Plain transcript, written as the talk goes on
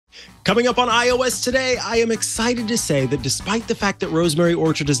Coming up on iOS today, I am excited to say that despite the fact that Rosemary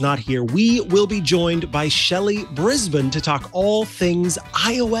Orchard is not here, we will be joined by Shelly Brisbin to talk all things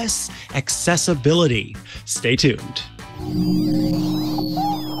iOS accessibility. Stay tuned.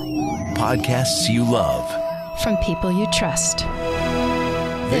 Podcasts you love. From people you trust.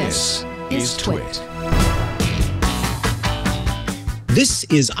 This is Twit. This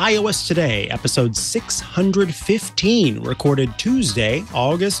is iOS Today, episode 615, recorded Tuesday,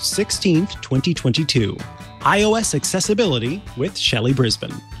 August 16th, 2022. iOS Accessibility with Shelly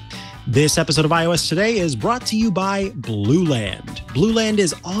Brisbin. This episode of iOS Today is brought to you by Blueland. Blueland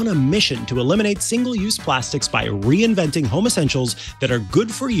is on a mission to eliminate single-use plastics by reinventing home essentials that are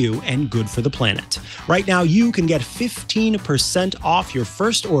good for you and good for the planet. Right now, you can get 15% off your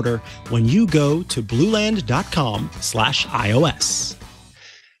first order when you go to blueland.com/iOS.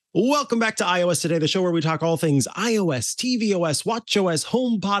 Welcome back to iOS Today, the show where we talk all things iOS, tvOS, watchOS,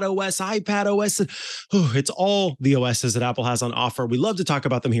 HomePodOS, iPadOS. It's all the OSs that Apple has on offer. We love to talk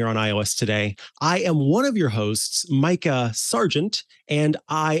about them here on iOS Today. I am one of your hosts, Micah Sargent, and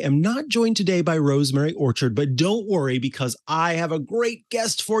I am not joined today by Rosemary Orchard, but don't worry because I have a great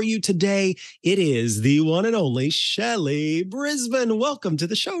guest for you today. It is the one and only Shelly Brisbin. Welcome to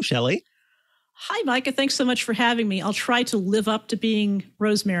the show, Shelly. Hi, Micah. Thanks so much for having me. I'll try to live up to being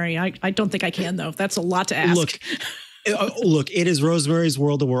Rosemary. I don't think I can, though. That's a lot to ask. Look, it is Rosemary's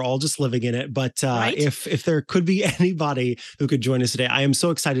World and we're all just living in it. But right? if there could be anybody who could join us today, I am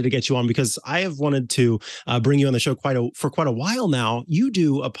so excited to get you on because I have wanted to bring you on the show for quite a while now. You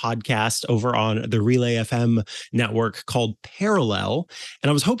do a podcast over on the Relay FM network called Parallel.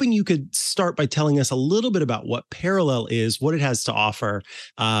 And I was hoping you could start by telling us a little bit about what Parallel is, what it has to offer,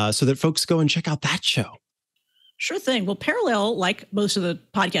 so that folks go and check out that show. Sure thing. Well, Parallel, like most of the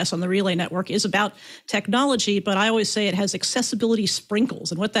podcasts on the Relay Network, is about technology, but I always say it has accessibility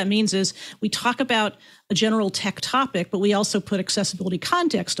sprinkles. And what that means is we talk about a general tech topic, but we also put accessibility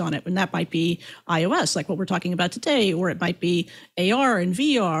context on it. And that might be iOS, like what we're talking about today, or it might be AR and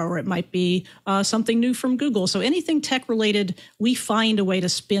VR, or it might be something new from Google. So anything tech related, we find a way to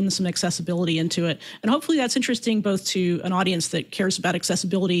spin some accessibility into it. And hopefully that's interesting both to an audience that cares about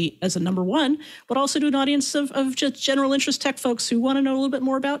accessibility as a number one, but also to an audience of just general interest tech folks who want to know a little bit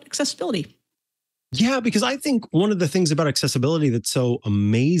more about accessibility. Yeah, because I think one of the things about accessibility that's so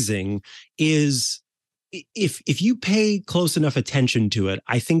amazing is if you pay close enough attention to it,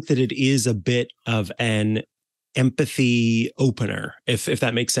 I think that it is a bit of an empathy opener, if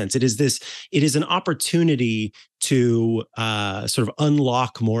that makes sense. It is an opportunity to sort of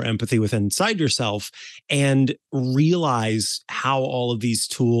unlock more empathy within inside yourself and realize how all of these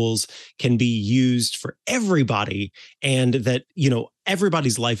tools can be used for everybody, and that,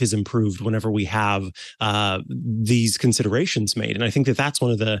 everybody's life is improved whenever we have these considerations made. And I think that that's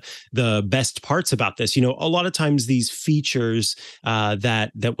one of the best parts about this. A lot of times these features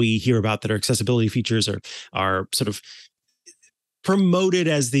that we hear about that are accessibility features are sort of promoted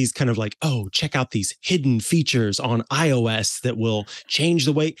as these kind of like, oh, check out these hidden features on iOS that will change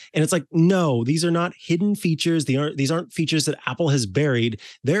the way. And it's like, no, these are not hidden features. These aren't features that Apple has buried.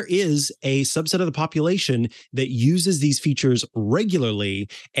 There is a subset of the population that uses these features regularly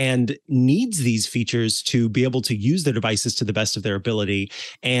and needs these features to be able to use their devices to the best of their ability.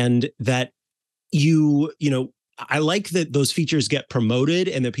 And that I like that those features get promoted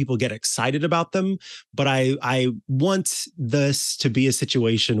and that people get excited about them, but I want this to be a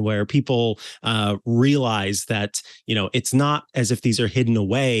situation where people realize that, it's not as if these are hidden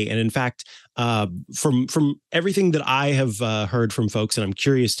away. And in fact, from everything that I have heard from folks, and I'm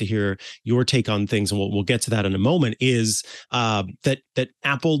curious to hear your take on things, and we'll get to that in a moment, is that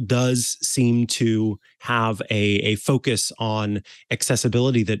Apple does seem to have a focus on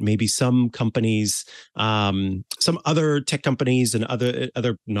accessibility that maybe some companies, some other tech companies and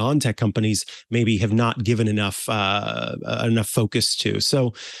other non-tech companies maybe have not given enough focus to.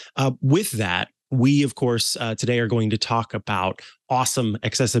 So with that, we, of course, today are going to talk about awesome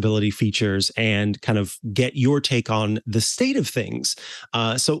accessibility features and kind of get your take on the state of things.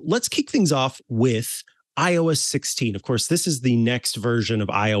 So let's kick things off with iOS 16. Of course, this is the next version of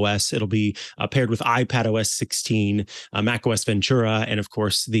iOS. It'll be paired with iPadOS 16, macOS Ventura, and of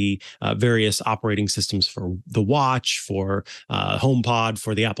course, the various operating systems for the watch, for HomePod,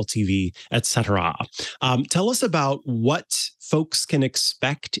 for the Apple TV, etc. Tell us about what folks can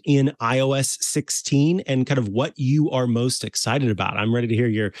expect in iOS 16 and kind of what you are most excited about. I'm ready to hear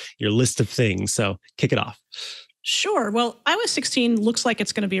your list of things, so kick it off. Sure. Well, iOS 16 looks like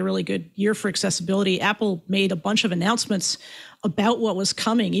it's going to be a really good year for accessibility. Apple made a bunch of announcements about what was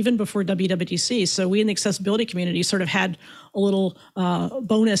coming even before WWDC. So we in the accessibility community sort of had a little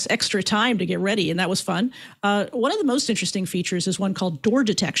bonus extra time to get ready, and that was fun. One of the most interesting features is one called door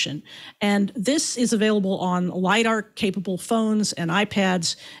detection. And this is available on LiDAR-capable phones and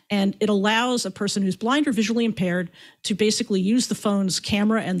iPads, and it allows a person who's blind or visually impaired to basically use the phone's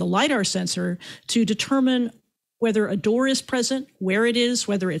camera and the LiDAR sensor to determine whether a door is present, where it is,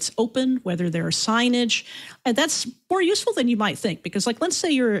 whether it's open, whether there's signage. And that's more useful than you might think, because like, let's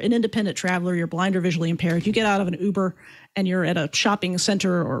say you're an independent traveler, you're blind or visually impaired, you get out of an Uber and you're at a shopping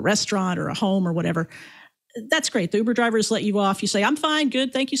center or a restaurant or a home or whatever. That's great. The Uber drivers let you off. You say, I'm fine,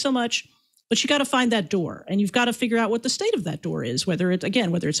 good, thank you so much. But you got to find that door, and you've got to figure out what the state of that door is, whether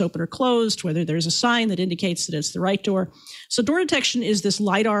it's open or closed, whether there's a sign that indicates that it's the right door. So door detection is this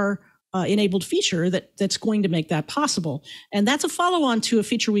LiDAR enabled feature that's going to make that possible. And that's a follow-on to a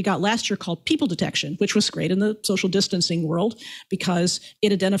feature we got last year called people detection, which was great in the social distancing world because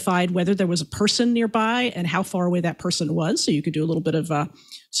it identified whether there was a person nearby and how far away that person was. So you could do a little bit of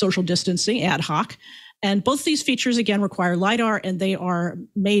social distancing ad hoc. And both these features, again, require LiDAR, and they are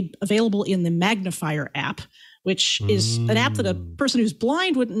made available in the Magnifier app, which is an app that a person who's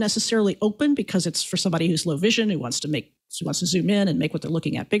blind wouldn't necessarily open because it's for somebody who's low vision, who wants to zoom in and make what they're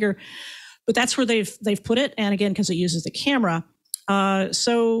looking at bigger. But that's where they've put it. And again, because it uses the camera.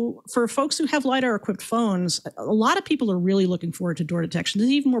 So for folks who have LiDAR equipped phones, a lot of people are really looking forward to door detection. It's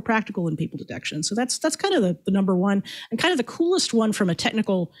even more practical than people detection. So that's kind of the number one and kind of the coolest one from a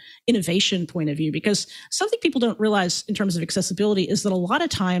technical innovation point of view, because something people don't realize in terms of accessibility is that a lot of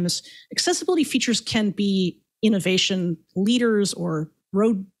times accessibility features can be innovation leaders or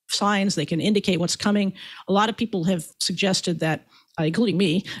road signs. They can indicate what's coming. A lot of people have suggested that, including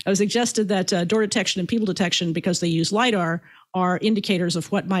me, I've suggested that door detection and people detection, because they use LiDAR, are indicators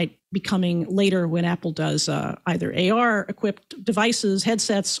of what might be coming later when Apple does either AR-equipped devices,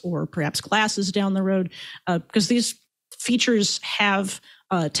 headsets, or perhaps glasses down the road, because these features have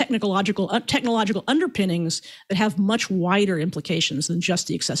technological underpinnings that have much wider implications than just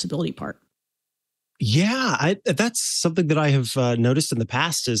the accessibility part. Yeah, that's something that I have noticed in the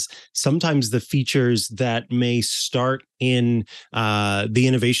past is sometimes the features that may start in the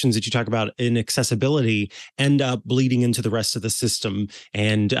innovations that you talk about in accessibility end up bleeding into the rest of the system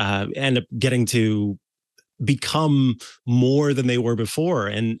and end up getting to become more than they were before.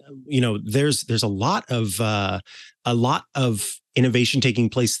 And there's a lot of innovation taking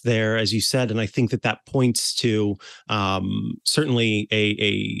place there, as you said, and I think that points to certainly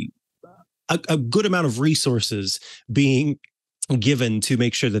a good amount of resources being given to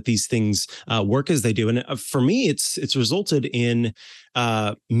make sure that these things work as they do. And for me, it's resulted in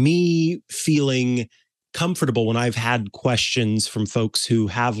me feeling comfortable when I've had questions from folks who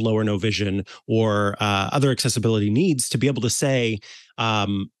have low or no vision or other accessibility needs to be able to say,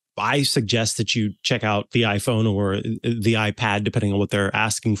 I suggest that you check out the iPhone or the iPad, depending on what they're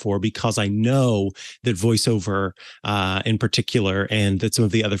asking for, because I know that VoiceOver in particular and that some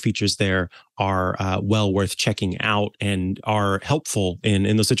of the other features there are well worth checking out and are helpful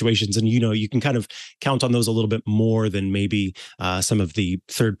in those situations. And, you can kind of count on those a little bit more than maybe some of the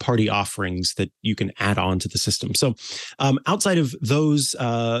third-party offerings that you can add on to the system. So outside of those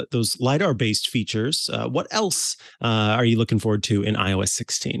LiDAR-based features, what else are you looking forward to in iOS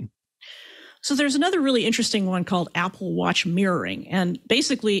 16? So there's another really interesting one called Apple Watch mirroring. And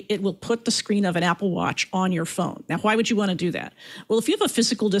basically, it will put the screen of an Apple Watch on your phone. Now, why would you want to do that? Well, if you have a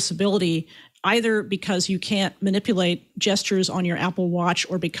physical disability, either because you can't manipulate gestures on your Apple Watch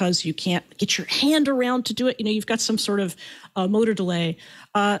or because you can't get your hand around to do it, you've got some sort of motor delay.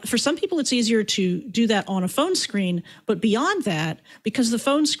 For some people, it's easier to do that on a phone screen. But beyond that, because the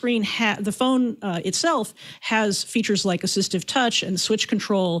phone screen, itself has features like assistive touch and switch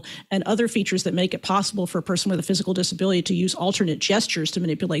control and other features that make it possible for a person with a physical disability to use alternate gestures to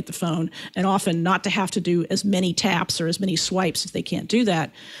manipulate the phone and often not to have to do as many taps or as many swipes if they can't do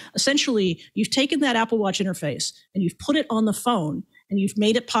that. Essentially, you've taken that Apple Watch interface and you've put it on the phone and you've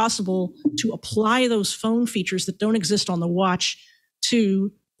made it possible to apply those phone features that don't exist on the watch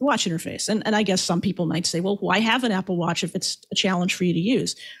to the watch interface. And I guess some people might say, well, why have an Apple Watch if it's a challenge for you to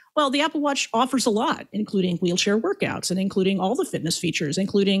use? Well, the Apple Watch offers a lot, including wheelchair workouts and including all the fitness features,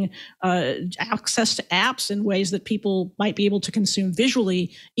 including access to apps in ways that people might be able to consume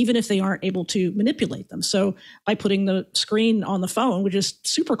visually, even if they aren't able to manipulate them. So by putting the screen on the phone, which is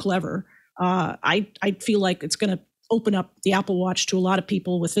super clever, I feel like it's going to open up the Apple Watch to a lot of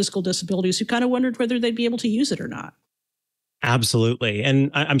people with physical disabilities who kind of wondered whether they'd be able to use it or not. Absolutely.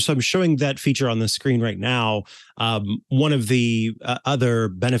 And I'm showing that feature on the screen right now. One of the other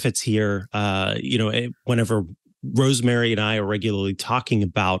benefits here, whenever Rosemary and I are regularly talking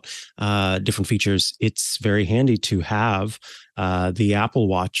about different features, it's very handy to have the Apple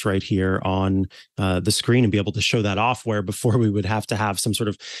Watch right here on the screen and be able to show that off, where before we would have to have some sort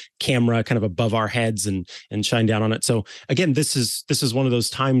of camera kind of above our heads and shine down on it. So again, this is one of those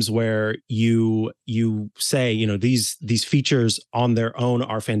times where you say, these features on their own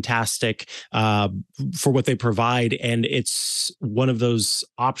are fantastic for what they provide, and it's one of those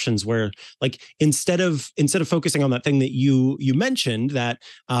options where, like, instead of focusing on that thing that you mentioned, that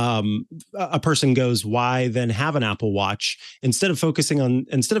a person goes, why then have an Apple Watch? Instead of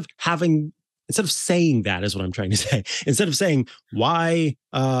saying that, is what I'm trying to say. Instead of saying, why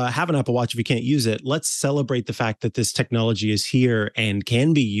have an Apple Watch if you can't use it? Let's celebrate the fact that this technology is here and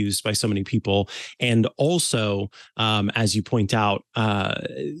can be used by so many people. And also, as you point out,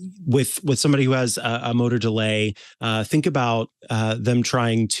 with somebody who has a motor delay, think about them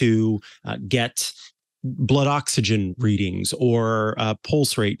trying to get blood oxygen readings or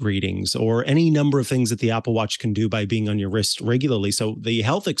pulse rate readings or any number of things that the Apple Watch can do by being on your wrist regularly. So the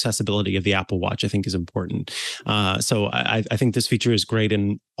health accessibility of the Apple Watch, I think, is important. So I think this feature is great,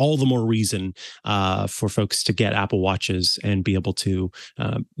 and all the more reason for folks to get Apple Watches and be able to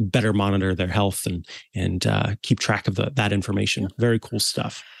better monitor their health and keep track of that information. Very cool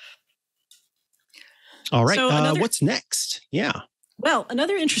stuff. All right. So what's next? Yeah. Well,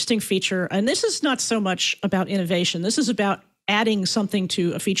 another interesting feature, and this is not so much about innovation. This is about adding something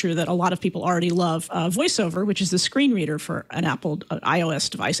to a feature that a lot of people already love, VoiceOver, which is the screen reader for an Apple iOS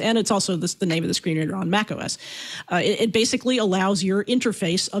device. And it's also the name of the screen reader on macOS. It basically allows your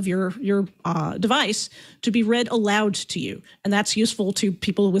interface of your device to be read aloud to you. And that's useful to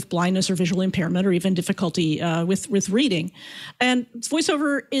people with blindness or visual impairment or even difficulty with reading. And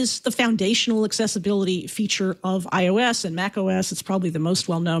VoiceOver is the foundational accessibility feature of iOS and macOS. It's probably the most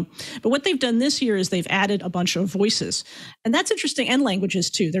well-known. But what they've done this year is they've added a bunch of voices. And that's interesting, and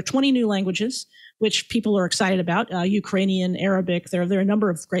languages too. There are 20 new languages, which people are excited about. Ukrainian, Arabic, there are a number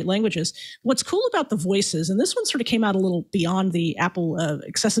of great languages. What's cool about the voices, and this one sort of came out a little beyond the Apple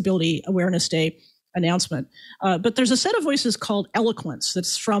Accessibility Awareness Day announcement, but there's a set of voices called Eloquence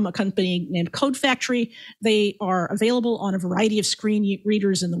that's from a company named Code Factory. They are available on a variety of screen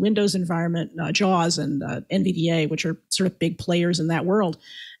readers in the Windows environment, JAWS and NVDA, which are sort of big players in that world.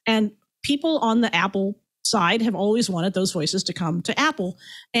 And people on the Apple side have always wanted those voices to come to Apple.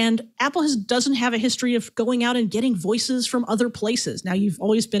 And Apple doesn't have a history of going out and getting voices from other places. Now, you've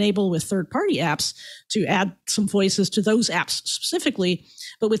always been able with third-party apps to add some voices to those apps specifically.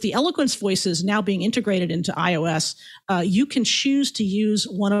 But with the Eloquence voices now being integrated into iOS, you can choose to use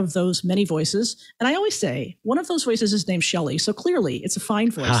one of those many voices. And I always say, one of those voices is named Shelly. So clearly, it's a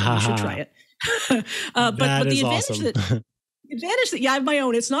fine voice, and you should try it. But the advantage that I have my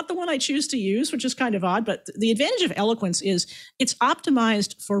own. It's not the one I choose to use, which is kind of odd, but the advantage of Eloquence is it's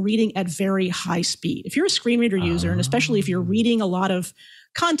optimized for reading at very high speed. If you're a screen reader user, and especially if you're reading a lot of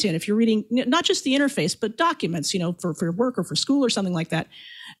content, if you're reading not just the interface, but documents, for work or for school or something like that,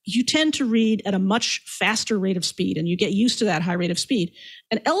 you tend to read at a much faster rate of speed, and you get used to that high rate of speed.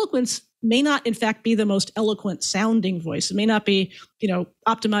 And Eloquence may not, in fact, be the most eloquent sounding voice. It may not be,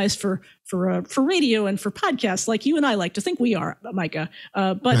 optimized for radio and for podcasts like you and I like to think we are, Micah.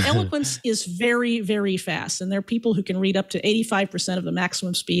 But Eloquence is very, very fast. And there are people who can read up to 85% of the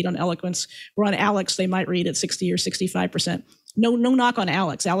maximum speed on Eloquence. Where on Alex, they might read at 60 or 65%. No knock on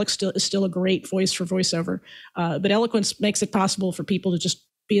Alex. Alex is still a great voice for VoiceOver. But Eloquence makes it possible for people to just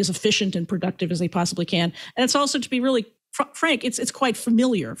be as efficient and productive as they possibly can. And it's also, to be really frank, it's quite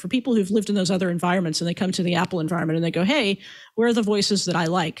familiar for people who've lived in those other environments, and they come to the Apple environment and they go, hey, where are the voices that I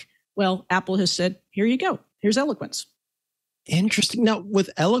like? Well, Apple has said, here you go. Here's Eloquence. Interesting. Now, with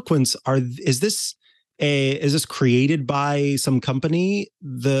Eloquence, is this created by some company?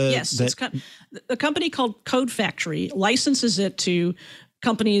 Yes, it's a company called Code Factory licenses it to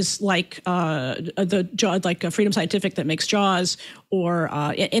companies like Freedom Scientific that makes JAWS, or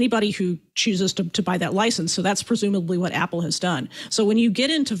anybody who chooses to buy that license. So that's presumably what Apple has done. So when you get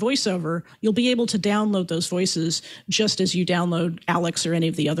into VoiceOver, you'll be able to download those voices just as you download Alex or any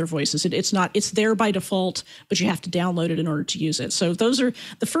of the other voices. It's there by default, but you have to download it in order to use it. So those are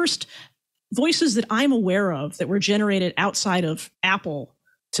the first voices that I'm aware of that were generated outside of Apple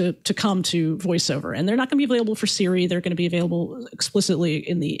to come to VoiceOver. And they're not going to be available for Siri. They're going to be available explicitly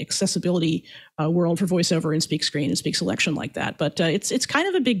in the accessibility world for VoiceOver and Speak Screen and Speak Selection like that. But it's kind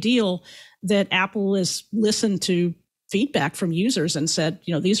of a big deal that Apple has listened to feedback from users and said,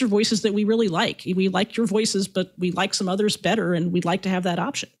 these are voices that we really like. We like your voices, but we like some others better, and we'd like to have that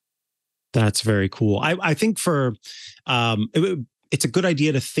option. That's very cool. I think it's a good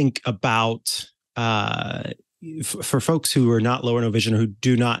idea to think about for folks who are not low or no vision or who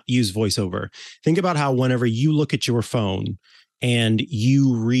do not use VoiceOver. Think about how whenever you look at your phone and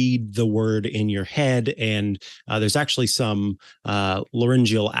you read the word in your head, and there's actually some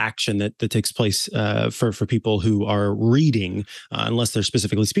laryngeal action that takes place for people who are reading, unless they're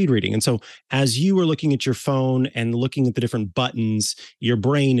specifically speed reading. And so as you are looking at your phone and looking at the different buttons, your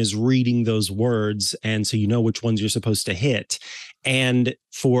brain is reading those words, and so you know which ones you're supposed to hit. And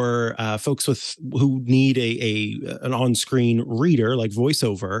for folks who need an on-screen reader like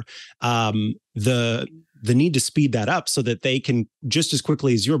VoiceOver, the need to speed that up so that they can, just as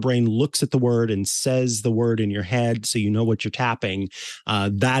quickly as your brain looks at the word and says the word in your head so you know what you're tapping,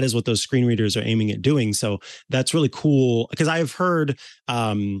 that is what those screen readers are aiming at doing. So that's really cool, because I have heard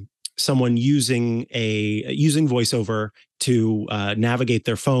someone using VoiceOver to navigate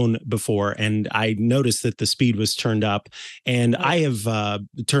their phone before, and I noticed that the speed was turned up, and I have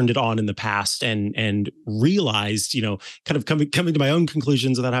turned it on in the past and realized, kind of coming to my own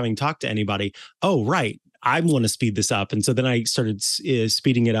conclusions without having talked to anybody. Oh, right. I want to speed this up. And so then I started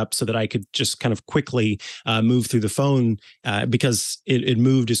speeding it up so that I could just kind of quickly move through the phone because it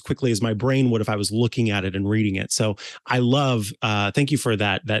moved as quickly as my brain would if I was looking at it and reading it. So I love, thank you for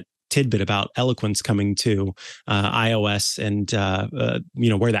that tidbit about Eloquence coming to iOS and,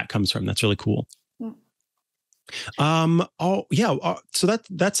 where that comes from. That's really cool. So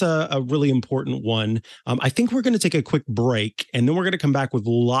that's a really important one. I think we're going to take a quick break, and then we're going to come back with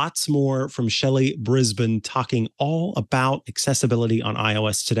lots more from Shelly Brisbin talking all about accessibility on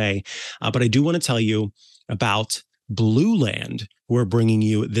iOS today. But I do want to tell you about Blueland, who are bringing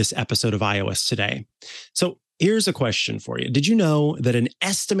you this episode of iOS today. So here's a question for you. Did you know that an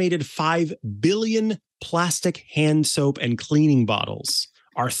estimated 5 billion plastic hand soap and cleaning bottles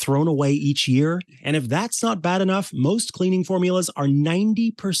are thrown away each year? And if that's not bad enough, most cleaning formulas are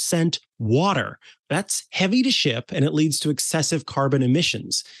 90% water. That's heavy to ship, and it leads to excessive carbon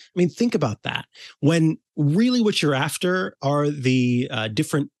emissions. I mean, think about that. When really what you're after are the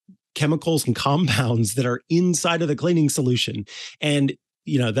different chemicals and compounds that are inside of the cleaning solution. And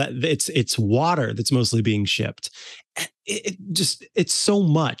that it's water that's mostly being shipped. It's so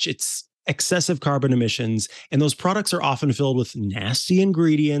much. It's excessive carbon emissions, and those products are often filled with nasty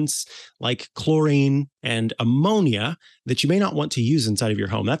ingredients like chlorine and ammonia that you may not want to use inside of your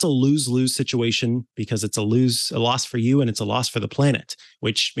home. That's a lose-lose situation, because it's a loss for you and it's a loss for the planet,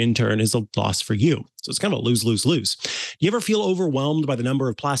 which in turn is a loss for you. So it's kind of a lose-lose-lose. You ever feel overwhelmed by the number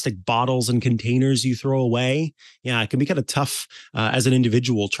of plastic bottles and containers you throw away? Yeah, it can be kind of tough as an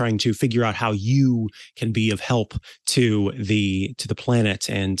individual trying to figure out how you can be of help to the planet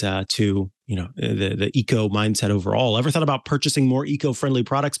and to the eco mindset overall. Ever thought about purchasing more eco-friendly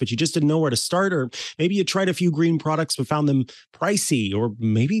products, but you just didn't know where to start? Or maybe you tried a few green products but found them pricey, or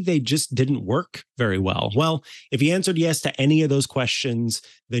maybe they just didn't work very well. Well, if you answered yes to any of those questions,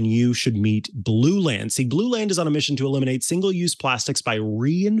 then you should meet Blueland. See, Blueland is on a mission to eliminate single-use plastics by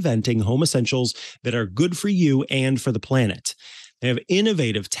reinventing home essentials that are good for you and for the planet. They have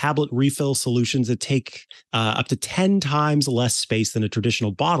innovative tablet refill solutions that take up to 10 times less space than a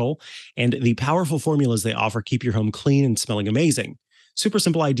traditional bottle, and the powerful formulas they offer keep your home clean and smelling amazing. Super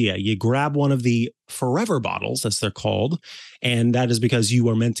simple idea. You grab one of the forever bottles, as they're called, and that is because you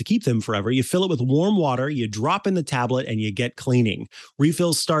are meant to keep them forever. You fill it with warm water, you drop in the tablet, and you get cleaning.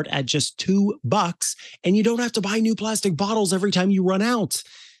 Refills start at just $2, and you don't have to buy new plastic bottles every time you run out.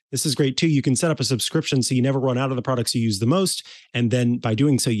 This is great too. You can set up a subscription so you never run out of the products you use the most. And then by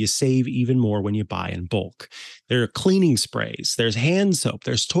doing so, you save even more when you buy in bulk. There are cleaning sprays, there's hand soap,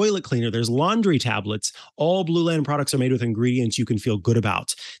 there's toilet cleaner, there's laundry tablets. All Blueland products are made with ingredients you can feel good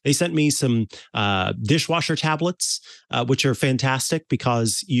about. They sent me some dishwasher tablets, which are fantastic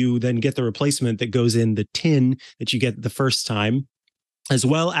because you then get the replacement that goes in the tin that you get the first time. As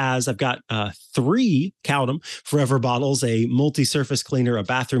well as I've got 3, count them, forever bottles, a multi-surface cleaner, a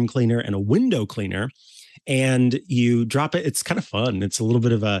bathroom cleaner, and a window cleaner. And you drop it. It's kind of fun. It's a little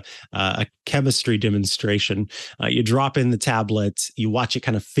bit of a chemistry demonstration. You drop in the tablet, you watch it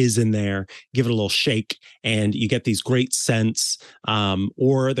kind of fizz in there, give it a little shake, and you get these great scents.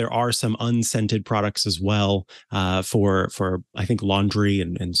 Or there are some unscented products as well for I think laundry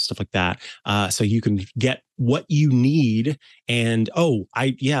and stuff like that. So you can get what you need. And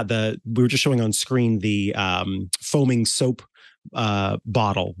we were just showing on screen the foaming soap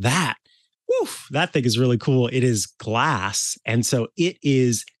bottle. That thing is really cool. It is glass, and so it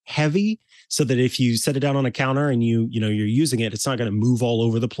is heavy, so that if you set it down on a counter and you're using it, it's not going to move all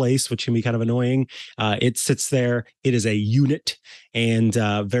over the place, which can be kind of annoying. It sits there. It is a unit and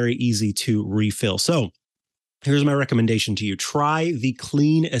very easy to refill. So here's my recommendation to you. Try the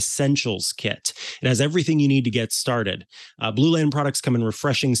Clean Essentials Kit. It has everything you need to get started. Blue Land products come in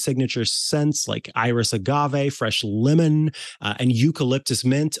refreshing signature scents like iris agave, fresh lemon, and eucalyptus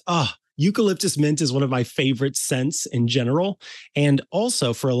mint. Eucalyptus mint is one of my favorite scents in general. And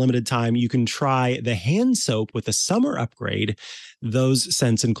also, for a limited time, you can try the hand soap with a summer upgrade. Those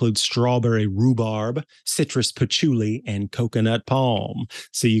scents include strawberry rhubarb, citrus patchouli, and coconut palm.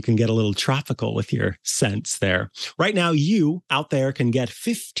 So you can get a little tropical with your scents there. Right now, you out there can get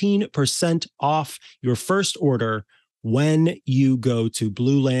 15% off your first order when you go to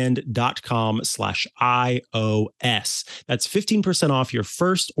blueland.com/iOS. That's 15% off your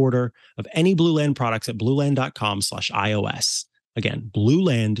first order of any Blue Land products at blueland.com/iOS. Again,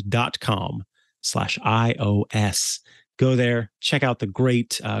 blueland.com/iOS. Go there, check out the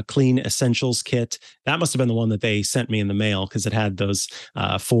great Clean Essentials Kit. That must have been the one that they sent me in the mail because it had those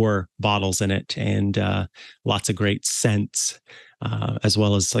 4 bottles in it and lots of great scents, as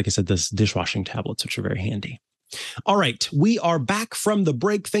well as, like I said, this dishwashing tablets, which are very handy. All right, we are back from the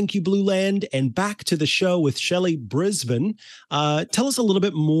break. Thank you, Blue Land, and back to the show with Shelly Brisbin. Tell us a little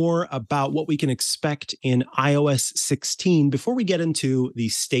bit more about what we can expect in iOS 16 before we get into the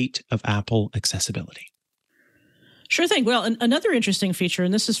state of Apple accessibility. Sure thing. Well, another interesting feature,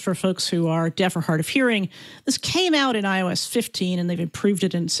 and this is for folks who are deaf or hard of hearing, this came out in iOS 15, and they've improved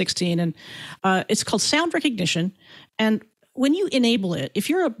it in 16, and it's called sound recognition. And when you enable it, if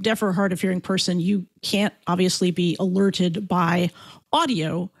you're a deaf or hard of hearing person, you can't obviously be alerted by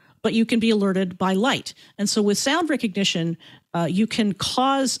audio, but you can be alerted by light. And so with sound recognition, you can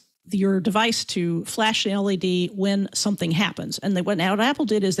cause your device to flash an LED when something happens. And what Apple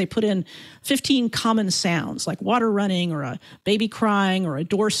did is they put in 15 common sounds like water running or a baby crying or a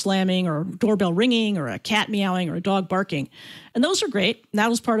door slamming or a doorbell ringing or a cat meowing or a dog barking. And those are great. That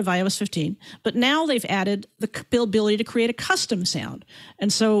was part of iOS 15. But now they've added the ability to create a custom sound.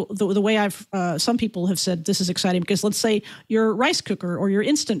 And so the way some people have said this is exciting because let's say your rice cooker or your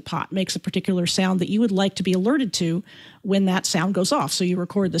Instant Pot makes a particular sound that you would like to be alerted to when that sound goes off. So you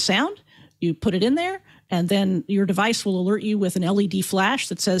record the sound, you put it in there, and then your device will alert you with an LED flash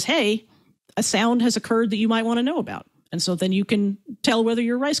that says, hey, a sound has occurred that you might want to know about. And so then you can tell whether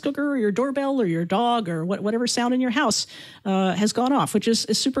your rice cooker or your doorbell or your dog or whatever sound in your house has gone off, which is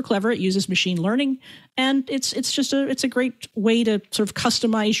super clever. It uses machine learning, and it's a great way to sort of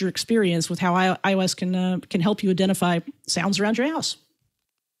customize your experience with how iOS can help you identify sounds around your house.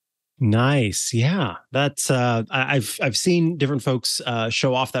 Nice. Yeah, that's I've seen different folks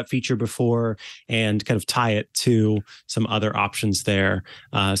show off that feature before and kind of tie it to some other options there.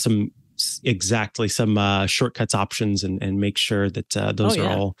 Some shortcuts options and make sure that those are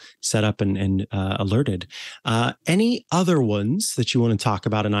all set up and alerted. Any other ones that you want to talk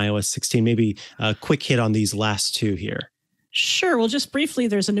about in iOS 16? Maybe a quick hit on these last two here. Sure. Well, just briefly,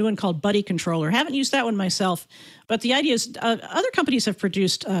 there's a new one called Buddy Controller. Haven't used that one myself, but the idea is other companies have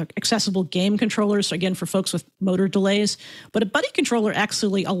produced accessible game controllers, again, for folks with motor delays. But a Buddy Controller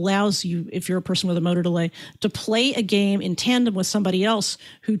actually allows you, if you're a person with a motor delay, to play a game in tandem with somebody else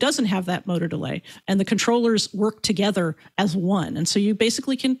who doesn't have that motor delay. And the controllers work together as one. And so you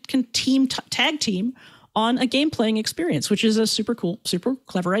basically can tag team on a game playing experience, which is a super cool, super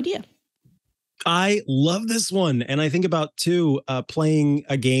clever idea. I love this one. And I think about, too, playing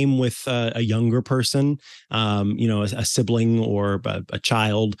a game with a younger person, a sibling or a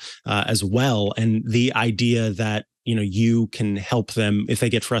child as well. And the idea that, you can help them if they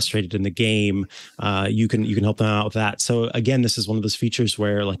get frustrated in the game. You can help them out with that. So, again, this is one of those features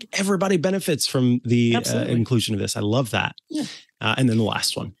where like everybody benefits from the inclusion of this. I love that. Yeah. And then the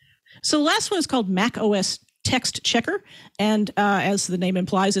last one. So the last one is called macOS Text Checker, and as the name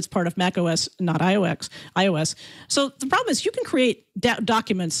implies, it's part of macOS, not iOS. So the problem is you can create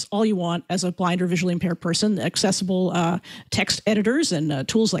documents all you want as a blind or visually impaired person. Accessible text editors and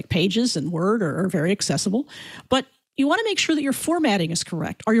tools like Pages and Word are very accessible, but you want to make sure that your formatting is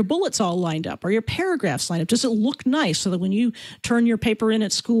correct. Are your bullets all lined up? Are your paragraphs lined up? Does it look nice so that when you turn your paper in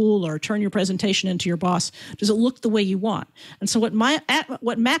at school or turn your presentation into your boss, does it look the way you want? And so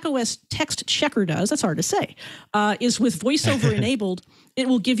what macOS Text Checker does, that's hard to say, is with VoiceOver enabled, it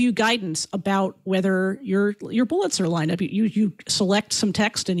will give you guidance about whether your bullets are lined up. You select some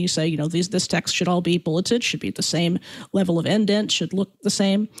text and you say, this text should all be bulleted, should be at the same level of indent, should look the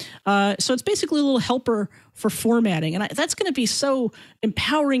same. So it's basically a little helper for formatting. And that's going to be so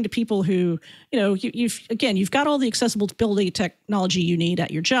empowering to people who, you've got all the accessibility technology you need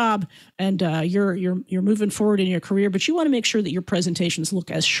at your job, and you're moving forward in your career, but you want to make sure that your presentations look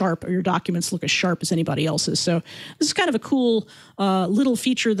as sharp, or your documents look as sharp as anybody else's. So this is kind of a cool little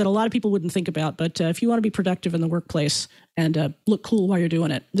feature that a lot of people wouldn't think about. But if you want to be productive in the workplace and look cool while you're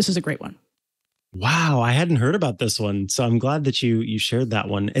doing it, this is a great one. Wow, I hadn't heard about this one, so I'm glad that you shared that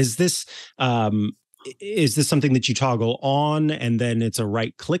one. Is this something that you toggle on and then it's a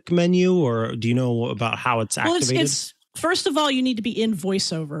right-click menu, or do you know about how it's activated? Well, it's first of all, you need to be in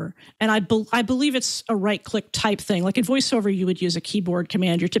VoiceOver, and I believe it's a right-click type thing. Like in VoiceOver, you would use a keyboard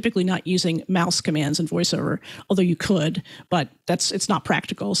command. You're typically not using mouse commands in VoiceOver, although you could, but it's not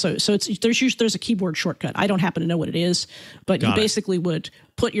practical. So there's a keyboard shortcut. I don't happen to know what it is, but you basically would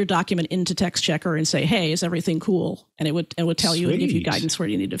put your document into Text Checker and say, "Hey, is everything cool?" And it would tell you and give you guidance where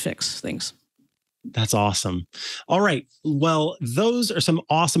you need to fix things. That's awesome. All right. Well, those are some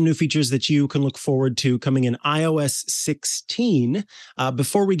awesome new features that you can look forward to coming in iOS 16.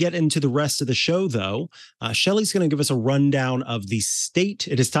 Before we get into the rest of the show, though, Shelly's going to give us a rundown of the state.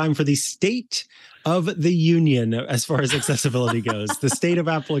 It is time for the State of the Union as far as accessibility goes. The state of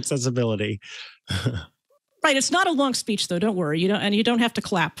Apple accessibility. Right. It's not a long speech, though. Don't worry. You don't have to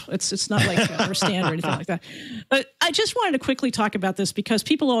clap. It's not like or stand or anything like that. But I just wanted to quickly talk about this because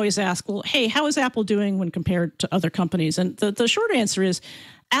people always ask, well, hey, how is Apple doing when compared to other companies? And the short answer is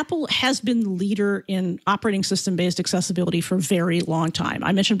Apple has been the leader in operating system-based accessibility for a very long time.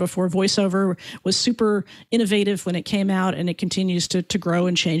 I mentioned before, VoiceOver was super innovative when it came out, and it continues to grow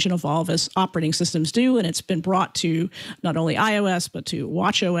and change and evolve as operating systems do. And it's been brought to not only iOS, but to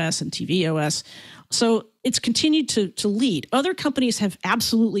watchOS and tvOS. So it's continued to lead. Other companies have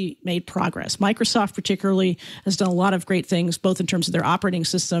absolutely made progress. Microsoft particularly has done a lot of great things, both in terms of their operating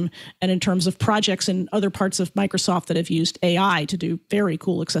system and in terms of projects in other parts of Microsoft that have used AI to do very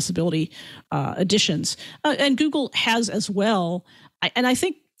cool accessibility additions. And Google has as well. And I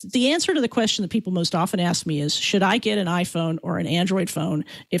think the answer to the question that people most often ask me is, should I get an iPhone or an Android phone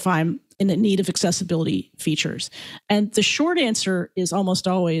if I'm in need of accessibility features? And the short answer is almost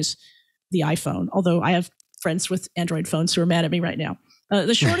always the iPhone, although I have friends with Android phones who are mad at me right now.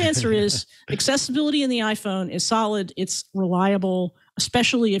 The short answer is accessibility in the iPhone is solid. It's reliable,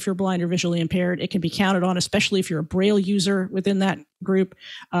 especially if you're blind or visually impaired. It can be counted on, especially if you're a Braille user within that group.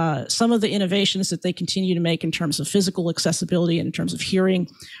 Some of the innovations that they continue to make in terms of physical accessibility and in terms of hearing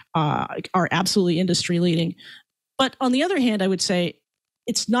are absolutely industry leading. But on the other hand, I would say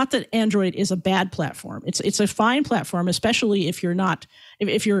it's not that Android is a bad platform. It's a fine platform, especially if you're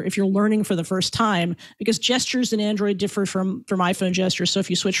learning for the first time, because gestures in Android differ from iPhone gestures. So if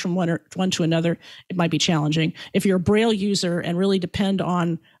you switch from one to another, it might be challenging. If you're a Braille user and really depend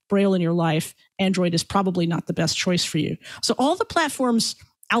on Braille in your life, Android is probably not the best choice for you. So all the platforms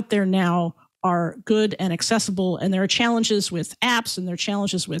out there now are good and accessible, and there are challenges with apps, and there are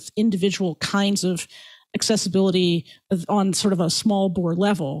challenges with individual kinds of accessibility on sort of a small bore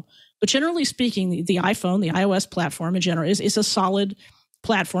level. But generally speaking, the iPhone, the iOS platform in general, is a solid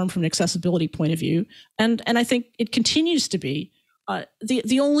platform from an accessibility point of view. And I think it continues to be.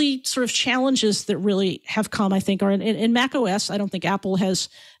 The only sort of challenges that really have come, I think, are in macOS. I don't think Apple has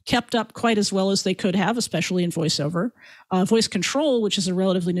kept up quite as well as they could have, especially in VoiceOver. Voice control, which is a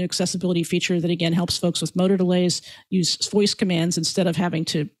relatively new accessibility feature that, again, helps folks with motor delays use voice commands instead of having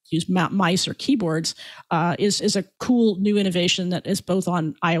to use mice or keyboards, is a cool new innovation that is both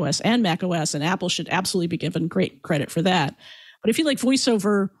on iOS and macOS, and Apple should absolutely be given great credit for that. But I feel like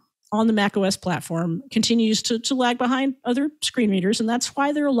VoiceOver on the macOS platform continues to lag behind other screen readers. And that's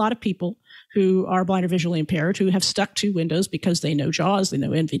why there are a lot of people who are blind or visually impaired who have stuck to Windows because they know JAWS, they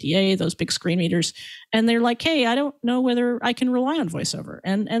know NVDA, those big screen readers. And they're like, hey, I don't know whether I can rely on VoiceOver.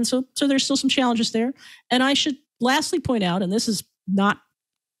 And so there's still some challenges there. And I should lastly point out, and this is not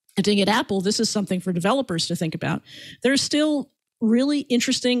a ding at Apple, this is something for developers to think about. There's still really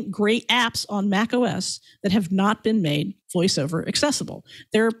interesting, great apps on macOS that have not been made VoiceOver accessible.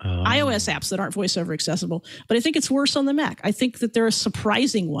 There are iOS apps that aren't VoiceOver accessible, but I think it's worse on the Mac. I think that there are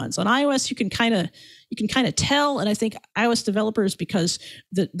surprising ones. On iOS, you can kind of tell, and I think iOS developers, because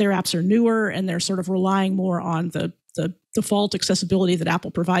their apps are newer and they're sort of relying more on the default accessibility that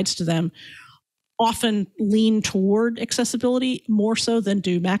Apple provides to them, often lean toward accessibility more so than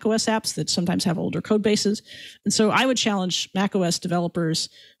do macOS apps that sometimes have older code bases. And so I would challenge macOS developers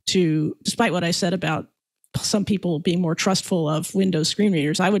to, despite what I said about some people being more trustful of Windows screen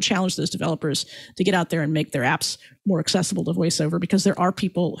readers, I would challenge those developers to get out there and make their apps more accessible to VoiceOver, because there are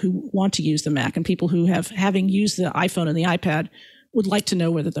people who want to use the Mac and people who having used the iPhone and the iPad would like to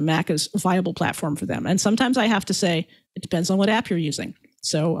know whether the Mac is a viable platform for them. And sometimes I have to say, it depends on what app you're using.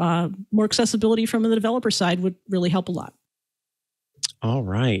 So more accessibility from the developer side would really help a lot. All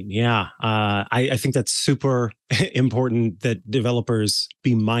right. Yeah. I think that's super important that developers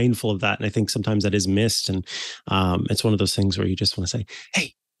be mindful of that. And I think sometimes that is missed. And it's one of those things where you just want to say,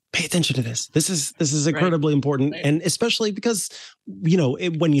 hey, pay attention to this. This is incredibly important. Right. And especially because,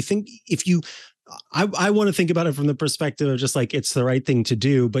 when you think, I want to think about it from the perspective of just like, it's the right thing to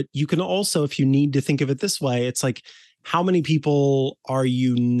do. But you can also, if you need to think of it this way, it's like, how many people are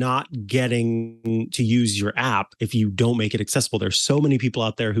you not getting to use your app if you don't make it accessible? There's so many people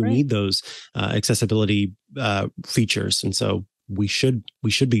out there who need those accessibility features. And so we should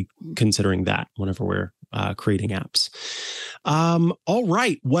be considering that whenever we're creating apps. All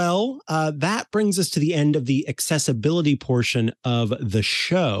right. Well, that brings us to the end of the accessibility portion of the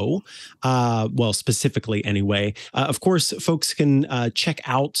show. Well, specifically anyway. Of course, folks can check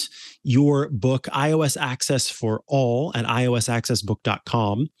out your book, iOS Access for All, at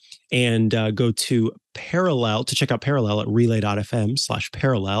iosaccessbook.com, and go to Parallel to check out Parallel at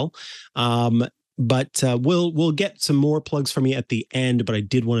relay.fm/parallel. But we'll get some more plugs from you at the end, but I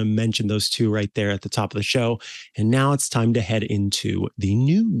did want to mention those two right there at the top of the show. And now it's time to head into the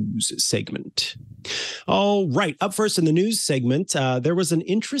news segment. All right. Up first in the news segment, there was an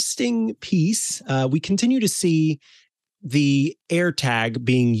interesting piece. We continue to see the AirTag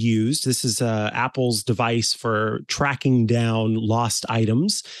being used. This is Apple's device for tracking down lost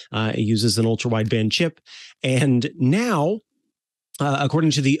items. It uses an ultra-wideband chip. And now,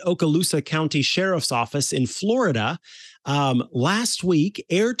 according to the Okaloosa County Sheriff's Office in Florida, last week,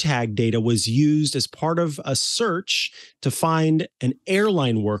 AirTag data was used as part of a search to find an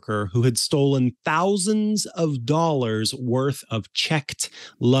airline worker who had stolen thousands of dollars worth of checked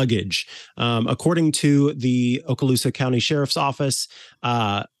luggage. According to the Okaloosa County Sheriff's Office,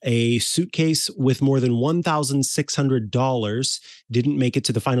 a suitcase with more than $1,600 didn't make it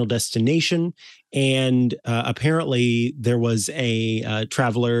to the final destination. And apparently there was a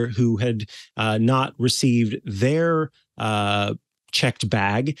traveler who had not received their checked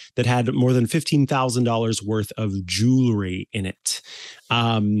bag that had more than $15,000 worth of jewelry in it.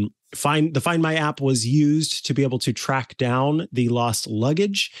 The Find My app was used to be able to track down the lost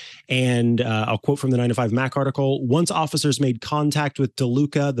luggage. And I'll quote from the 9 to 5 Mac article. Once officers made contact with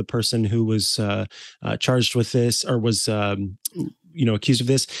DeLuca, the person who was charged with this or was accused of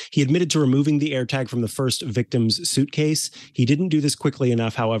this, he admitted to removing the AirTag from the first victim's suitcase. He didn't do this quickly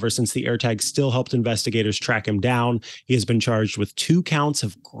enough, however, since the AirTag still helped investigators track him down. He has been charged with 2 counts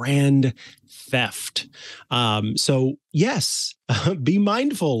of grand theft. So yes, be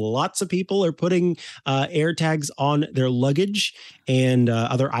mindful. Lots of people are putting AirTags on their luggage and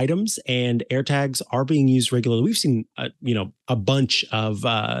other items, and AirTags are being used regularly. We've seen, a bunch of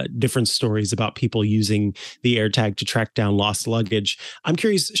different stories about people using the AirTag to track down lost luggage. I'm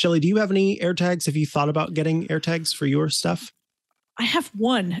curious, Shelly, do you have any AirTags? Have you thought about getting AirTags for your stuff? I have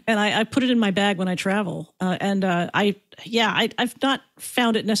one, and I put it in my bag when I travel. I've not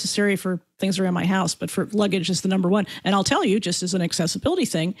found it necessary for things around my house, but for luggage is the number one. And I'll tell you, just as an accessibility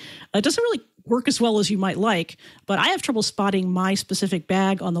thing, it doesn't really work as well as you might like, but I have trouble spotting my specific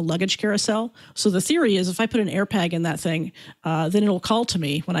bag on the luggage carousel. So the theory is if I put an AirTag in that thing, then it'll call to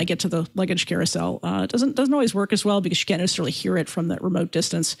me when I get to the luggage carousel. It doesn't always work as well because you can't necessarily hear it from that remote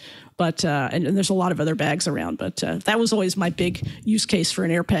distance. But and there's a lot of other bags around. But that was always my big use case for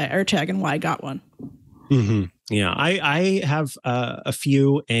an AirTag and why I got one. Mm-hmm. Yeah, I have a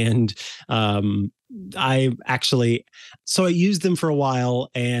few, and I used them for a while,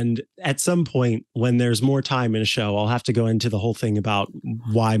 and at some point when there's more time in a show, I'll have to go into the whole thing about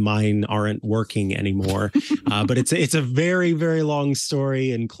why mine aren't working anymore. But it's a very, very long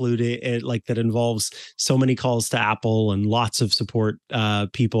story, including it that involves so many calls to Apple and lots of support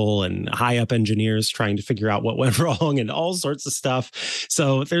people and high up engineers trying to figure out what went wrong and all sorts of stuff.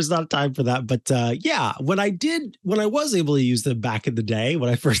 So there's not time for that. But when I was able to use them back in the day when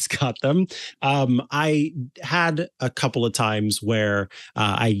I first got them, I had a couple of times where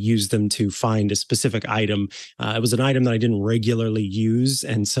I used them to find a specific item. It was an item that I didn't regularly use,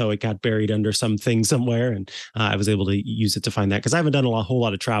 and so it got buried under something somewhere, and I was able to use it to find that because I haven't done a whole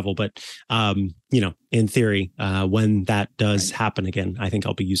lot of travel. But in theory, when that does happen again, I think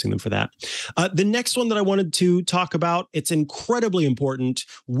I'll be using them for that. The next one that I wanted to talk about, it's incredibly important.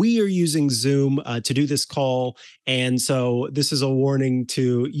 We are using Zoom to do this call, and so this is a warning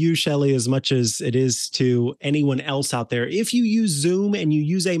to you, Shelly, as much as it is to anyone else out there. If you use Zoom and you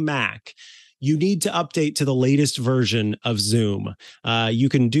use a Mac, you need to update to the latest version of Zoom. You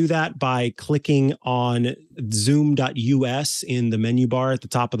can do that by clicking on zoom.us in the menu bar at the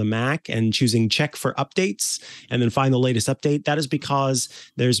top of the Mac and choosing check for updates and then find the latest update. That is because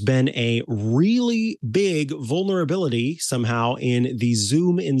there's been a really big vulnerability somehow in the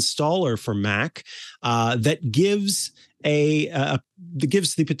Zoom installer for Mac that gives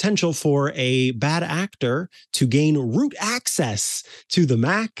the potential for a bad actor to gain root access to the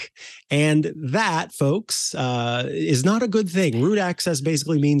Mac. And that, folks, is not a good thing. Root access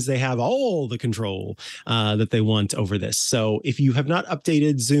basically means they have all the control that they want over this. So if you have not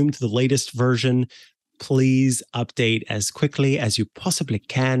updated Zoom to the latest version, please update as quickly as you possibly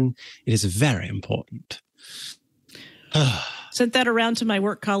can. It is very important. Sent that around to my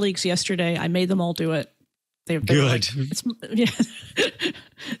work colleagues yesterday. I made them all do it. They're good.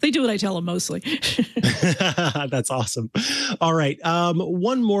 They do what I tell them mostly. That's awesome. All right.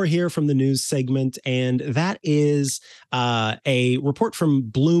 One more here from the news segment, and that is a report from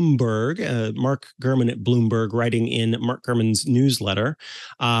Bloomberg, Mark Gurman at Bloomberg, writing in Mark Gurman's newsletter,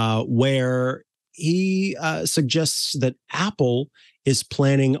 where he suggests that Apple is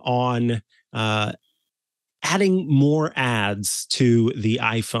planning on adding more ads to the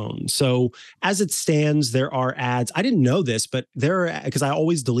iPhone. So as it stands, there are ads. I didn't know this, but there are, because I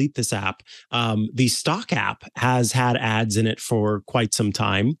always delete this app. The stock app has had ads in it for quite some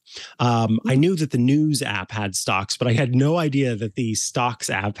time. I knew that the news app had stocks, but I had no idea that the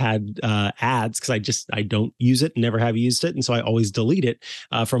stocks app had ads because I don't use it, never have used it. And so I always delete it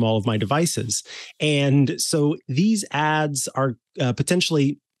from all of my devices. And so these ads are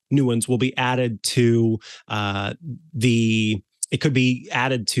potentially new ones will be added to it could be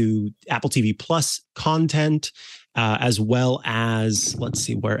added to Apple TV Plus content, as well as, let's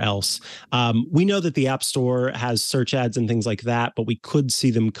see, where else? We know that the App Store has search ads and things like that, but we could see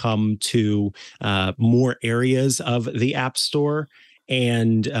them come to more areas of the App Store.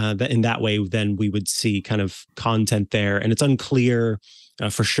 And in that way, then we would see kind of content there. And it's unclear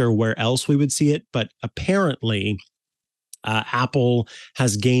for sure where else we would see it, but apparently Apple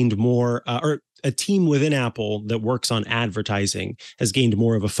has gained more, or a team within Apple that works on advertising has gained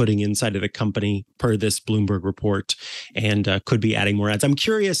more of a footing inside of the company per this Bloomberg report, and could be adding more ads. I'm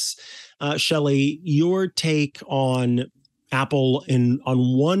curious, Shelly, your take on Apple on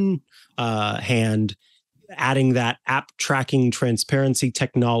one hand, adding that app tracking transparency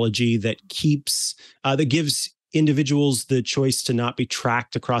technology that gives individuals the choice to not be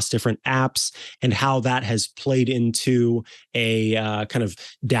tracked across different apps, and how that has played into a kind of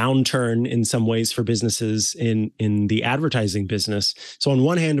downturn in some ways for businesses in the advertising business. So on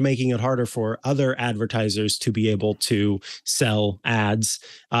one hand, making it harder for other advertisers to be able to sell ads,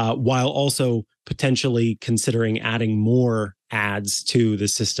 while also potentially considering adding more ads to the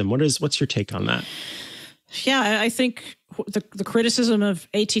system. What's your take on that? Yeah, I think the criticism of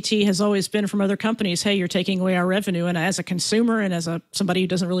ATT has always been from other companies, hey, you're taking away our revenue. And as a consumer and as somebody who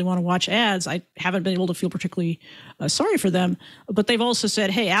doesn't really want to watch ads, I haven't been able to feel particularly sorry for them. But they've also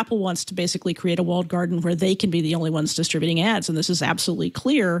said, hey, Apple wants to basically create a walled garden where they can be the only ones distributing ads. And this is absolutely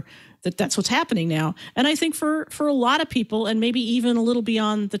clear that that's what's happening now. And I think for a lot of people, and maybe even a little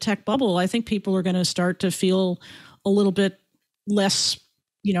beyond the tech bubble, I think people are going to start to feel a little bit less,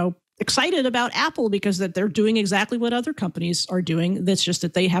 excited about Apple because that they're doing exactly what other companies are doing. That's just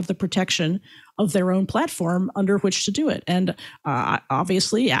that they have the protection of their own platform under which to do it. And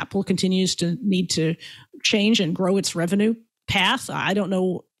obviously, Apple continues to need to change and grow its revenue path. I don't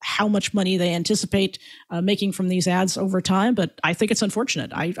know how much money they anticipate making from these ads over time, but I think it's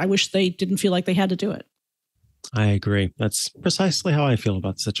unfortunate. I wish they didn't feel like they had to do it. I agree. That's precisely how I feel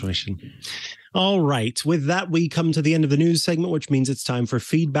about the situation. All right. With that, we come to the end of the news segment, which means it's time for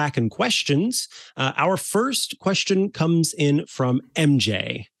feedback and questions. Our first question comes in from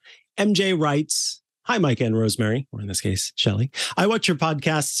MJ. MJ writes, hi, Mike and Rosemary, or in this case, Shelly. I watch your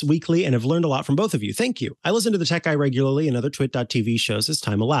podcasts weekly and have learned a lot from both of you. Thank you. I listen to The Tech Guy regularly and other twit.tv shows as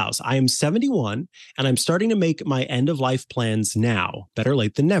time allows. I am 71 and I'm starting to make my end-of-life plans now. Better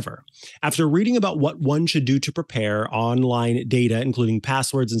late than never. After reading about what one should do to prepare, online data, including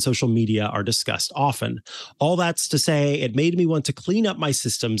passwords and social media, are discussed often. All that's to say, it made me want to clean up my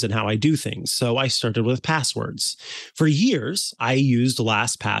systems and how I do things, so I started with passwords. For years, I used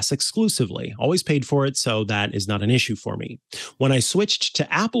LastPass exclusively, always paid for it, so that is not an issue for me. When I switched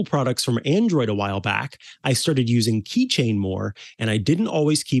to Apple products from Android a while back, I started using Keychain more, and I didn't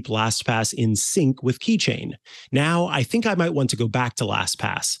always keep LastPass in sync with Keychain. Now, I think I might want to go back to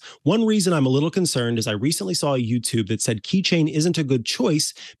LastPass. One reason I'm a little concerned is I recently saw a YouTube that said Keychain isn't a good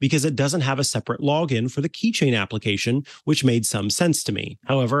choice because it doesn't have a separate login for the Keychain application, which made some sense to me.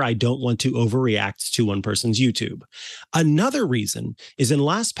 However, I don't want to overreact to one person's YouTube. Another reason is in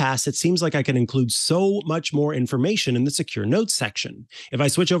LastPass, it seems like I can include so much more information in the secure notes section. If I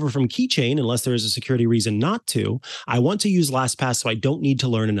switch over from Keychain, unless there is a security reason not to, I want to use LastPass so I don't need to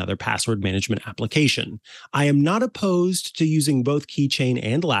learn another password management application. I am not opposed to using both Keychain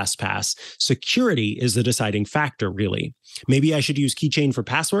and LastPass. Security is the deciding factor, really. Maybe I should use Keychain for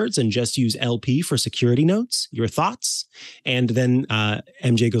passwords and just use LP for security notes. Your thoughts? And then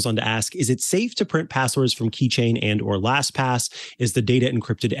MJ goes on to ask, is it safe to print passwords from Keychain and or LastPass? Is the data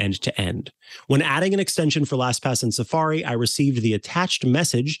encrypted end to end? When adding an extension for LastPass in Safari, I received the attached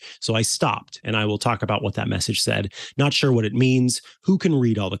message, so I stopped, and I will talk about what that message said. Not sure what it means. Who can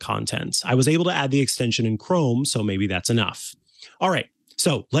read all the contents? I was able to add the extension in Chrome, so maybe that's enough. All right.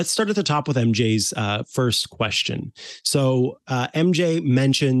 So let's start at the top with MJ's first question. So MJ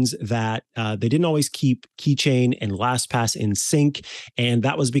mentions that they didn't always keep Keychain and LastPass in sync, and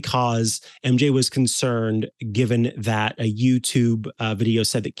that was because MJ was concerned, given that a YouTube video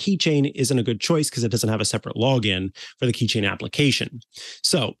said that Keychain isn't a good choice because it doesn't have a separate login for the Keychain application.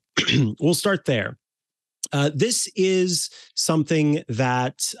 So we'll start there. This is something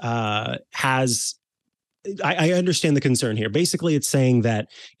that has... I understand the concern here. Basically, it's saying that,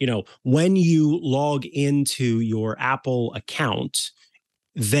 when you log into your Apple account,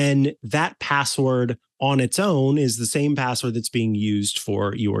 then that password on its own is the same password that's being used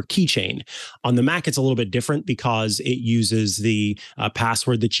for your Keychain. On the Mac, it's a little bit different because it uses the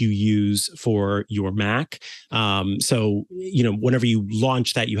password that you use for your Mac. So, whenever you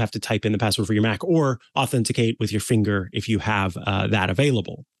launch that, you have to type in the password for your Mac or authenticate with your finger if you have that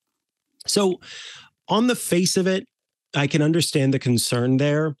available. So, on the face of it, I can understand the concern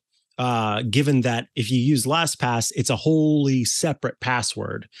there, given that if you use LastPass, it's a wholly separate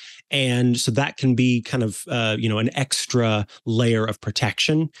password. And so that can be kind of, an extra layer of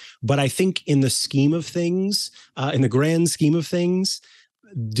protection. But I think in the scheme of things, in the grand scheme of things,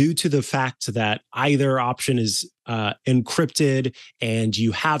 due to the fact that either option is encrypted and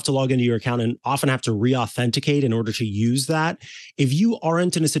you have to log into your account and often have to re-authenticate in order to use that. If you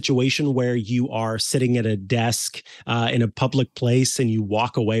aren't in a situation where you are sitting at a desk in a public place and you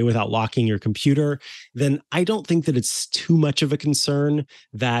walk away without locking your computer, then I don't think that it's too much of a concern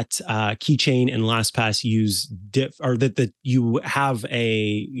that Keychain and LastPass use that you have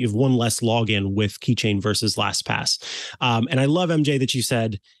one less login with Keychain versus LastPass. And I love, MJ, that you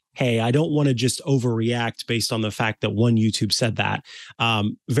said, hey, I don't want to just overreact based on the fact that one YouTube said that.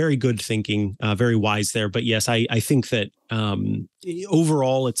 Very good thinking, very wise there. But yes, I think that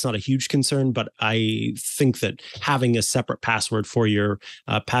overall, it's not a huge concern, but I think that having a separate password for your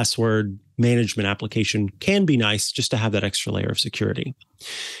password management application can be nice just to have that extra layer of security.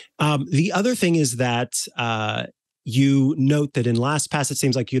 The other thing is that you note that in LastPass, it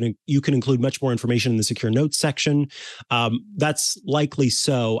seems like you can include much more information in the secure notes section. That's likely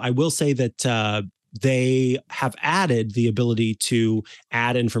so. I will say that they have added the ability to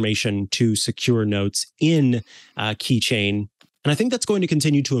add information to secure notes in Keychain. And I think that's going to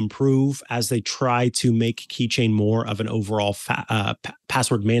continue to improve as they try to make Keychain more of an overall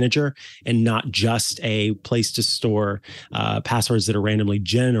password manager and not just a place to store passwords that are randomly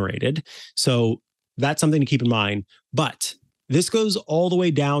generated. So that's something to keep in mind. But this goes all the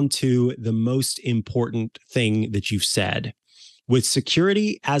way down to the most important thing that you've said. With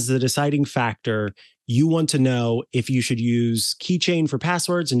security as the deciding factor, you want to know if you should use Keychain for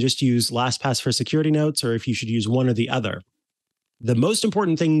passwords and just use LastPass for security notes, or if you should use one or the other. The most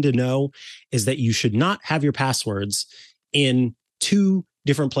important thing to know is that you should not have your passwords in two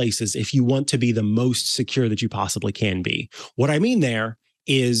different places if you want to be the most secure that you possibly can be. What I mean there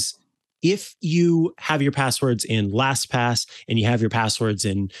is, if you have your passwords in LastPass and you have your passwords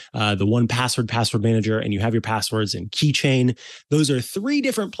in the one password manager and you have your passwords in Keychain, those are three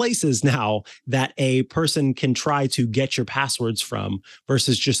different places now that a person can try to get your passwords from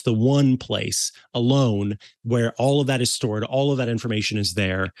versus just the one place alone where all of that is stored, all of that information is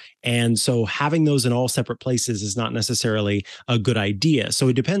there. And so having those in all separate places is not necessarily a good idea. So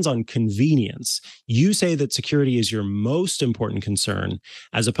it depends on convenience. You say that security is your most important concern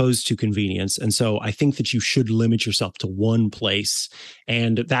as opposed to convenience. And so I think that you should limit yourself to one place.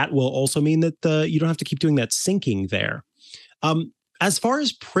 And that will also mean that you don't have to keep doing that syncing there. As far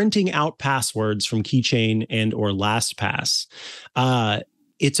as printing out passwords from Keychain and or LastPass,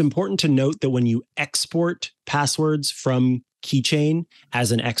 it's important to note that when you export passwords from Keychain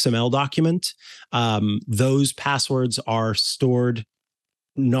as an XML document, those passwords are stored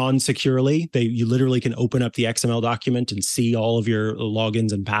non-securely. You literally can open up the XML document and see all of your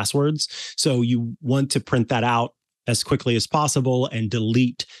logins and passwords. So you want to print that out as quickly as possible and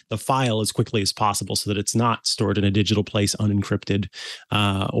delete the file as quickly as possible so that it's not stored in a digital place, unencrypted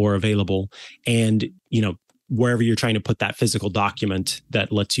or available. And, wherever you're trying to put that physical document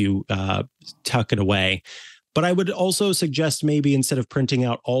that lets you tuck it away. But I would also suggest maybe instead of printing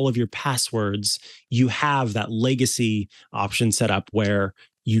out all of your passwords, you have that legacy option set up where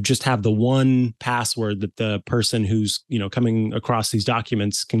you just have the one password that the person who's, coming across these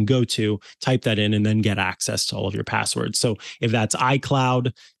documents can go to, type that in, and then get access to all of your passwords. So if that's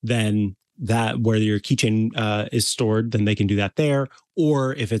iCloud, then that where your keychain is stored, then they can do that there.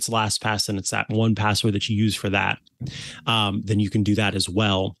 Or if it's LastPass and it's that one password that you use for that, then you can do that as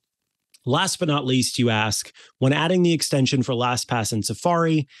well. Last but not least, you ask, when adding the extension for LastPass in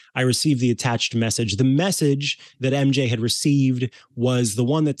Safari, I received the attached message. The message that MJ had received was the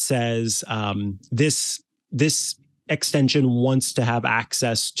one that says, this extension wants to have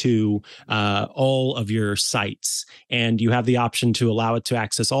access to all of your sites. And you have the option to allow it to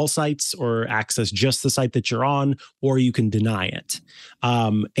access all sites or access just the site that you're on, or you can deny it.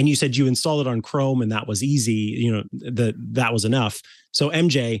 And you said you installed it on Chrome and that was easy, that was enough. So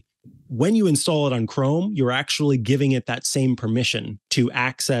MJ, when you install it on Chrome, you're actually giving it that same permission to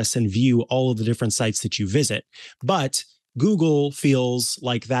access and view all of the different sites that you visit. But Google feels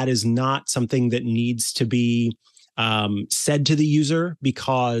like that is not something that needs to be said to the user,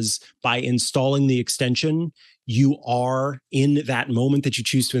 because by installing the extension, you are in that moment that you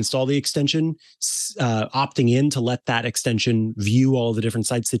choose to install the extension, opting in to let that extension view all the different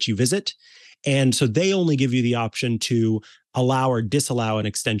sites that you visit. And so they only give you the option to allow or disallow an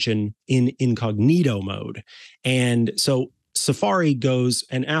extension in incognito mode. And so Safari goes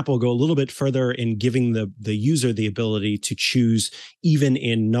and Apple go a little bit further in giving the user the ability to choose, even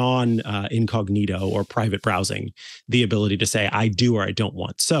in non-incognito or private browsing, the ability to say, I do or I don't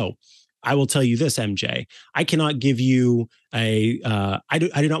want. So I will tell you this, MJ, I cannot give you I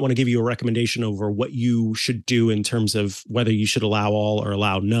do not want to give you a recommendation over what you should do in terms of whether you should allow all or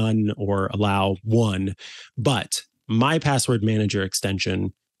allow none or allow one. But my password manager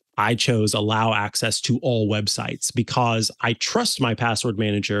extension, I chose allow access to all websites because I trust my password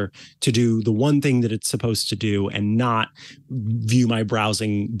manager to do the one thing that it's supposed to do and not view my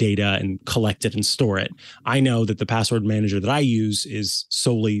browsing data and collect it and store it. I know that the password manager that I use is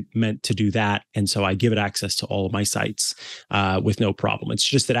solely meant to do that. And so I give it access to all of my sites with no problem. It's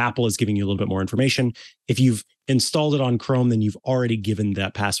just that Apple is giving you a little bit more information. If you've installed it on Chrome, then you've already given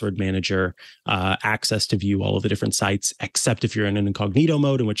that password manager access to view all of the different sites, except if you're in an incognito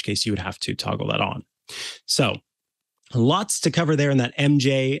mode, in which case you would have to toggle that on. So lots to cover there in that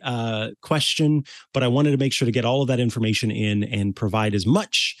MJ question, but I wanted to make sure to get all of that information in and provide as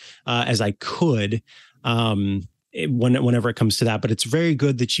much as I could whenever it comes to that. But it's very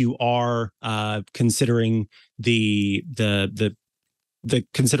good that you are considering the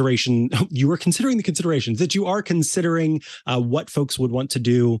consideration, you were considering the considerations, that you are considering what folks would want to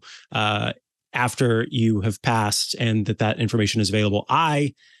do after you have passed, and that information is available.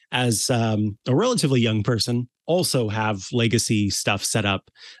 I, as a relatively young person, also have legacy stuff set up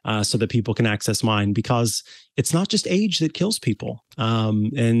so that people can access mine, because it's not just age that kills people.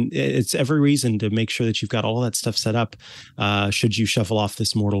 And it's every reason to make sure that you've got all that stuff set up should you shuffle off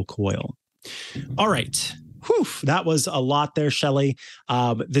this mortal coil. All right. Whew, that was a lot there, Shelly.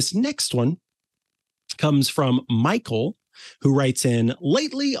 This next one comes from Michael, who writes in,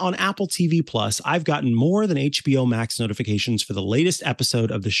 lately on Apple TV Plus, I've gotten more than HBO Max notifications for the latest episode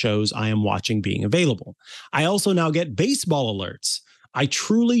of the shows I am watching being available. I also now get baseball alerts. I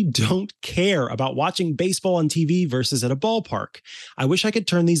truly don't care about watching baseball on TV versus at a ballpark. I wish I could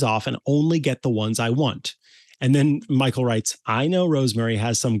turn these off and only get the ones I want. And then Michael writes, I know Rosemary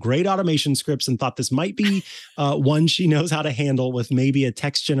has some great automation scripts and thought this might be one she knows how to handle, with maybe a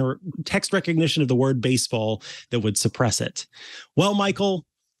text recognition of the word baseball that would suppress it. Well, Michael,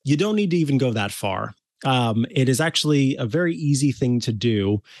 you don't need to even go that far. It is actually a very easy thing to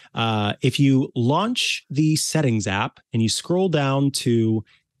do. If you launch the settings app and you scroll down to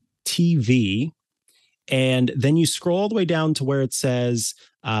TV, and then you scroll all the way down to where it says,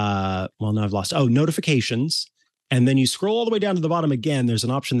 well, now I've lost, notifications. And then you scroll all the way down to the bottom again. There's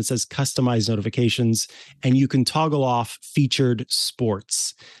an option that says customize notifications, and you can toggle off featured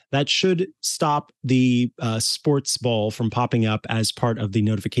sports. That should stop the sports ball from popping up as part of the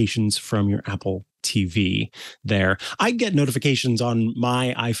notifications from your Apple TV there. I get notifications on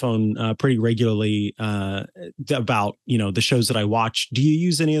my iPhone pretty regularly about, the shows that I watch. Do you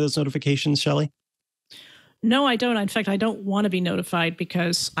use any of those notifications, Shelly? No, I don't. In fact, I don't want to be notified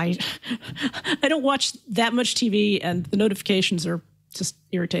because I don't watch that much TV, and the notifications are just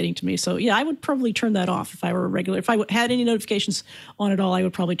irritating to me. So yeah, I would probably turn that off if I were a regular. If I had any notifications on at all, I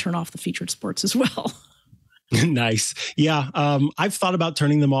would probably turn off the featured sports as well. Nice. Yeah. I've thought about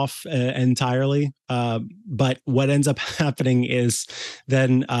turning them off entirely. But what ends up happening is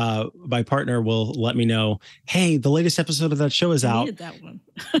then my partner will let me know, hey, the latest episode of that show is out. Needed that one.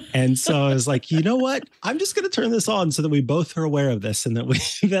 And so I was like, you know what? I'm just going to turn this on so that we both are aware of this and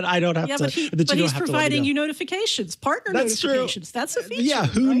that I don't have to. But he's providing you notifications, partner notifications. That's a feature. Yeah.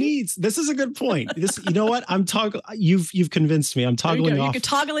 Who needs? This is a good point. You know what? You've convinced me. I'm toggling off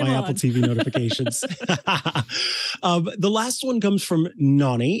my Apple TV notifications. The last one comes from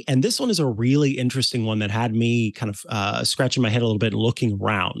Nani, and this one is a really interesting one that had me kind of scratching my head a little bit and looking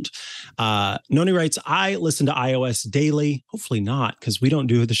around. Nani writes, I listen to iOS daily. Hopefully not, because we don't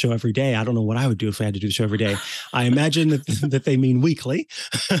do the show every day. I don't know what I would do if we had to do the show every day. I imagine that they mean weekly.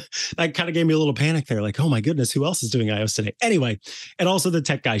 That kind of gave me a little panic there, like, oh my goodness, who else is doing iOS today? Anyway, and also the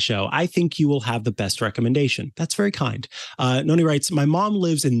Tech Guy Show. I think you will have the best recommendation. That's very kind. Noni writes, my mom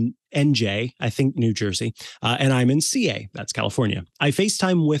lives in NJ, I think New Jersey, and I'm in CA, that's California. I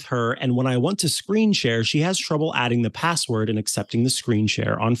FaceTime with her, and when I want to screen share, she has trouble adding the password and accepting the screen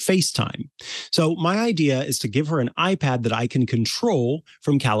share on FaceTime. So my idea is to give her an iPad that I can control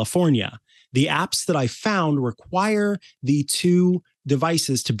from California. The apps that I found require the two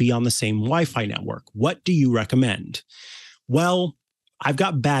devices to be on the same Wi-Fi network. What do you recommend? Well, I've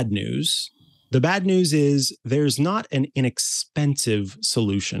got bad news. The bad news is there's not an inexpensive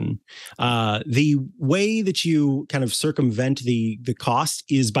solution. The way that you kind of circumvent the cost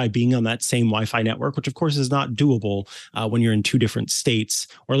is by being on that same Wi-Fi network, which of course is not doable when you're in two different states,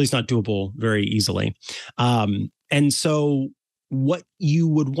 or at least not doable very easily. And so what you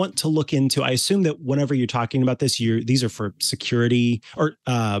would want to look into, I assume that whenever you're talking about this, these are for security or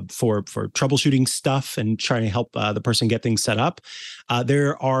for troubleshooting stuff and trying to help the person get things set up.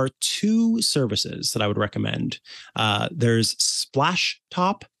 There are two services that I would recommend. There's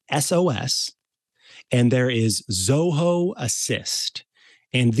Splashtop SOS, and there is Zoho Assist.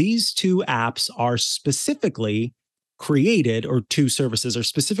 And these two apps are specifically created, or two services are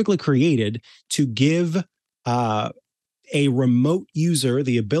specifically created to give a remote user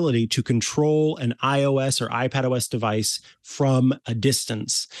the ability to control an iOS or iPadOS device from a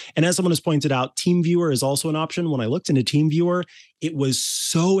distance. And as someone has pointed out, TeamViewer is also an option. When I looked into TeamViewer, it was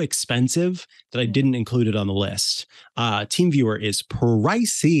so expensive that I didn't include it on the list. TeamViewer is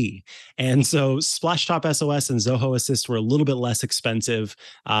pricey. And so Splashtop SOS and Zoho Assist were a little bit less expensive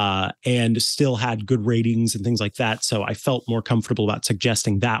and still had good ratings and things like that. So I felt more comfortable about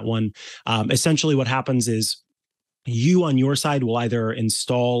suggesting that one. Essentially what happens is you on your side will either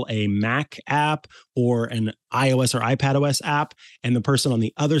install a Mac app or an iOS or iPadOS app, and the person on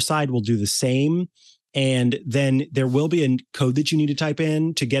the other side will do the same. And then there will be a code that you need to type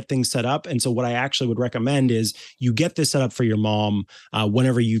in to get things set up. And so what I actually would recommend is you get this set up for your mom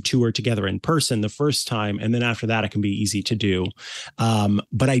whenever you two are together in person the first time. And then after that, it can be easy to do.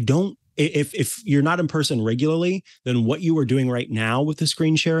 But I don't, if you're not in person regularly, then what you are doing right now with the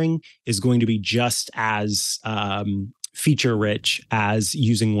screen sharing is going to be just as feature rich as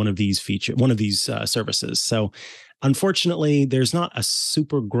using one of these services. So unfortunately, there's not a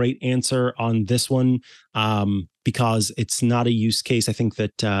super great answer on this one because it's not a use case. I think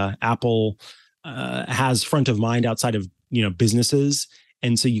that Apple has front of mind outside of businesses.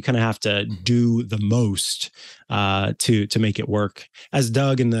 And so you kind of have to do the most to make it work. As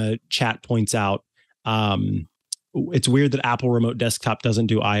Doug in the chat points out, it's weird that Apple Remote Desktop doesn't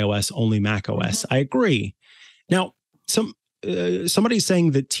do iOS, only macOS. I agree. Now, somebody's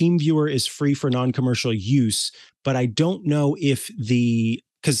saying that TeamViewer is free for non-commercial use, but I don't know if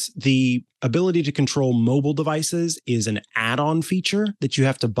because the ability to control mobile devices is an add-on feature that you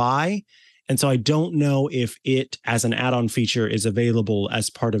have to buy. And so I don't know if it, as an add-on feature, is available as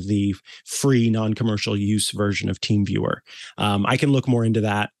part of the free non-commercial use version of TeamViewer. I can look more into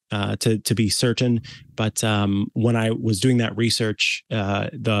that to be certain. But when I was doing that research,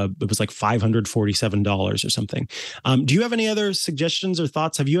 it was like $547 or something. Do you have any other suggestions or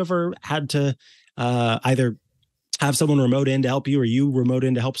thoughts? Have you ever had to either have someone remote in to help you, or you remote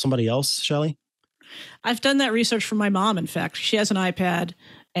in to help somebody else, Shelly? I've done that research for my mom. In fact, she has an iPad,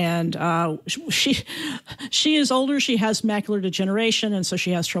 and she is older. She has macular degeneration, and so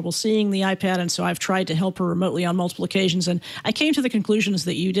she has trouble seeing the iPad. And so I've tried to help her remotely on multiple occasions. And I came to the conclusions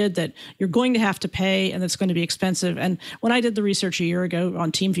that you did, that you're going to have to pay, and it's going to be expensive. And when I did the research a year ago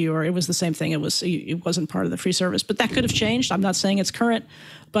on TeamViewer, it was the same thing. It wasn't part of the free service, but that could have changed. I'm not saying it's current,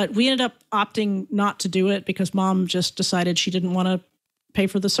 but we ended up opting not to do it because Mom just decided she didn't want to pay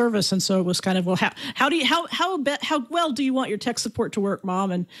for the service. And so it was kind of, well, how well do you want your tech support to work,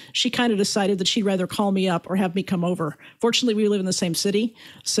 Mom? And she kind of decided that she'd rather call me up or have me come over. Fortunately, we live in the same city.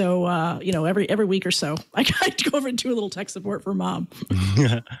 So, every week or so, I got to go over and do a little tech support for Mom.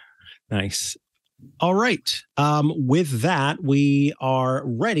 Nice. All right. With that, we are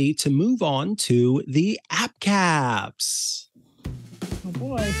ready to move on to the app caps. Oh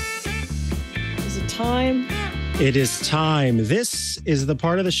boy. Is it time? It is time. This is the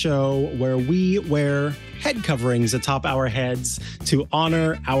part of the show where we wear head coverings atop our heads to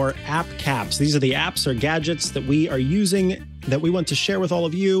honor our app caps. These are the apps or gadgets that we are using that we want to share with all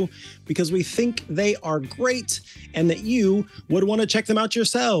of you because we think they are great and that you would want to check them out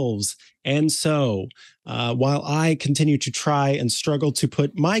yourselves. And so while I continue to try and struggle to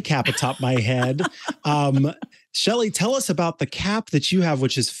put my cap atop my head, Shelly, tell us about the cap that you have,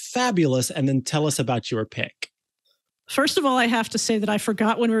 which is fabulous, and then tell us about your pick. First of all, I have to say that I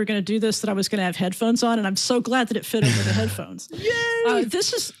forgot when we were going to do this that I was going to have headphones on, and I'm so glad that it fit over the headphones. Yay!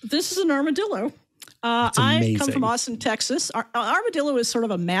 This is an armadillo. I come from Austin, Texas. Armadillo is sort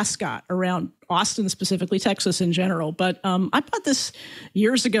of a mascot around Austin, specifically Texas in general. But I bought this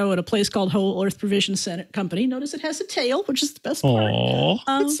years ago at a place called Whole Earth Provision Company. Notice it has a tail, which is the best part.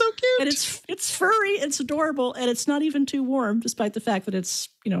 It's so cute. And it's furry, it's adorable, and it's not even too warm, despite the fact that it's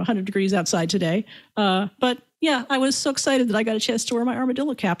 100 degrees outside today. But yeah, I was so excited that I got a chance to wear my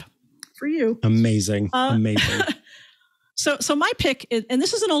armadillo cap for you. Amazing. So my pick, and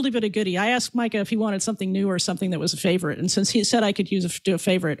this is an oldie but a goodie. I asked Micah if he wanted something new or something that was a favorite. And since he said I could do a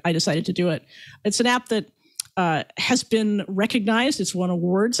favorite, I decided to do it. It's an app that has been recognized. It's won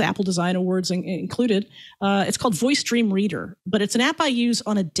awards, Apple Design Awards included. It's called Voice Dream Reader, but it's an app I use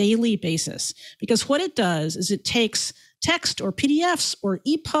on a daily basis because what it does is it takes text or PDFs or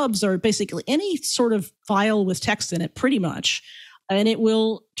EPUBs or basically any sort of file with text in it pretty much, and it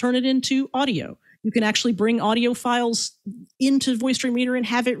will turn it into audio. You can actually bring audio files into Voice Dream Reader and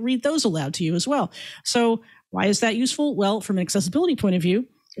have it read those aloud to you as well. So why is that useful? Well, from an accessibility point of view,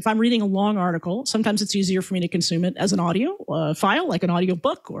 if I'm reading a long article, sometimes it's easier for me to consume it as an audio file, like an audio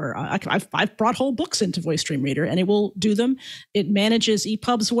book, or I've brought whole books into Voice Dream Reader, and it will do them. It manages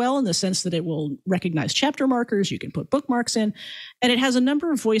EPUBs well in the sense that it will recognize chapter markers. You can put bookmarks in, and it has a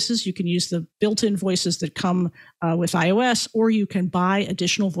number of voices. You can use the built-in voices that come with iOS, or you can buy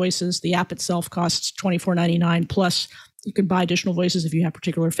additional voices. The app itself costs $24.99 plus. You can buy additional voices if you have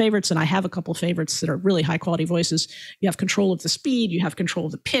particular favorites, and I have a couple favorites that are really high-quality voices. You have control of the speed. You have control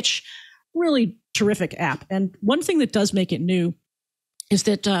of the pitch. Really terrific app. And one thing that does make it new is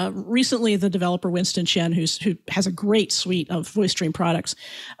that recently the developer Winston Chen, who has a great suite of voice stream products,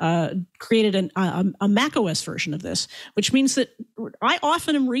 created a macOS version of this, which means that I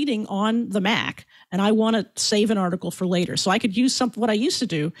often am reading on the Mac and I want to save an article for later. So I could use what I used to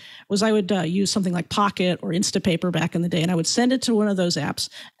do was I would use something like Pocket or Instapaper back in the day, and I would send it to one of those apps,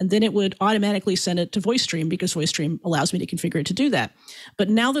 and then it would automatically send it to VoiceStream because VoiceStream allows me to configure it to do that. But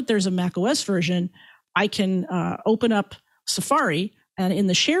now that there's a macOS version, I can open up Safari, and in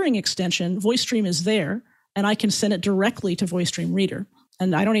the sharing extension, VoiceStream is there, and I can send it directly to VoiceStream Reader.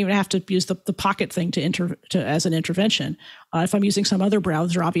 And I don't even have to use the Pocket thing as an intervention. If I'm using some other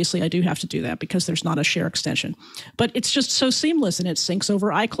browser, obviously I do have to do that because there's not a share extension. But it's just so seamless, and it syncs over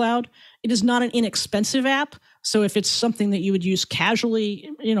iCloud. It is not an inexpensive app. So if it's something that you would use casually,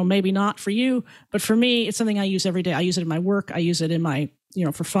 maybe not for you. But for me, it's something I use every day. I use it in my work. I use it in my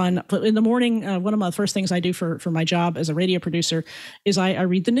for fun. But in the morning, one of my first things I do for my job as a radio producer is I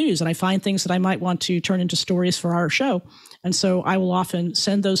read the news, and I find things that I might want to turn into stories for our show. And so I will often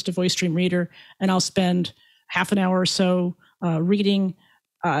send those to VoiceStream Reader, and I'll spend half an hour or so reading,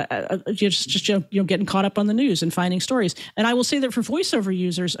 just getting caught up on the news and finding stories. And I will say that for VoiceOver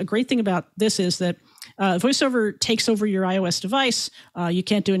users, a great thing about this is that VoiceOver takes over your iOS device. You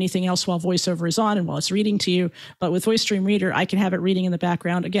can't do anything else while VoiceOver is on and while it's reading to you. But with VoiceStream Reader, I can have it reading in the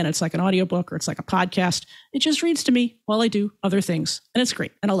background. Again, it's like an audiobook or it's like a podcast. It just reads to me while I do other things. And it's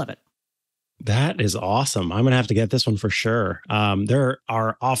great. And I love it. That is awesome. I'm going to have to get this one for sure. There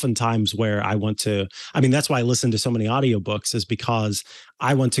are often times where I want to, that's why I listen to so many audiobooks, is because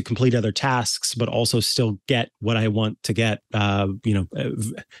I want to complete other tasks, but also still get what I want to get, audially,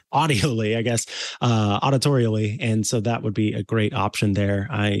 I guess, auditorially. And so that would be a great option there.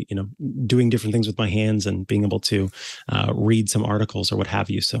 Doing different things with my hands and being able to read some articles or what have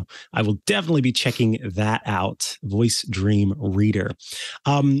you. So I will definitely be checking that out. Voice Dream Reader.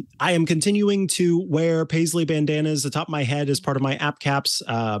 I am continuing to wear Paisley bandanas atop my head as part of my app caps.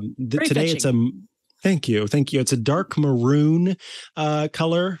 Today it's a Thank you. It's a dark maroon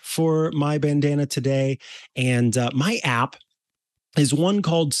color for my bandana today. And my app is one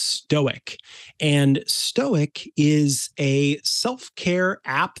called Stoic. And Stoic is a self-care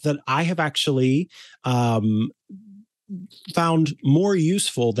app that I have actually found more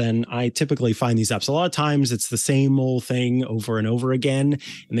useful than I typically find these apps. A lot of times it's the same old thing over and over again,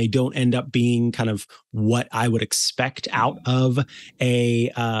 and they don't end up being kind of what I would expect out of a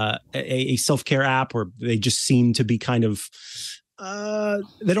self-care app, or they just seem to be kind of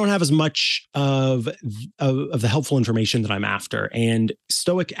they don't have as much of the helpful information that I'm after. And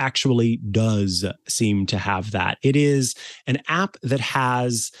Stoic actually does seem to have that. It is an app that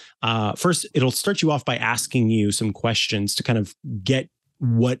has, first, it'll start you off by asking you some questions to kind of get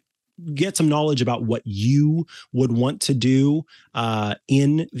some knowledge about what you would want to do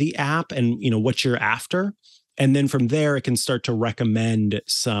in the app and, what you're after. And then from there, it can start to recommend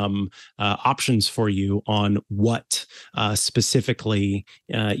some options for you on what specifically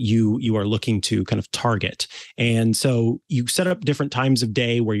you are looking to kind of target. And so you set up different times of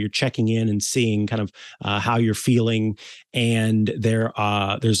day where you're checking in and seeing kind of how you're feeling. And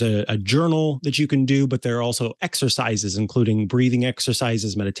there's a journal that you can do, but there are also exercises, including breathing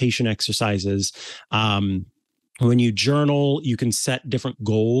exercises, meditation exercises. When you journal, you can set different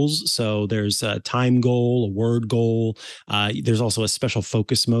goals. So there's a time goal, a word goal. There's also a special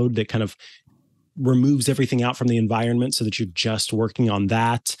focus mode that kind of removes everything out from the environment so that you're just working on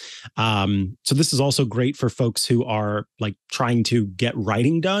that. So this is also great for folks who are like trying to get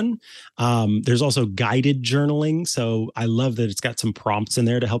writing done. There's also guided journaling. So I love that it's got some prompts in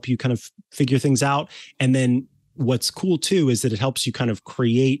there to help you kind of figure things out. And then what's cool too is that it helps you kind of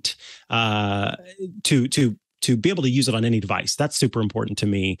create to be able to use it on any device. That's super important to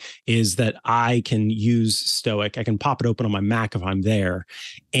me, is that I can use Stoic. I can pop it open on my Mac if I'm there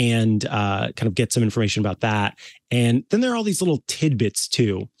and kind of get some information about that. And then there are all these little tidbits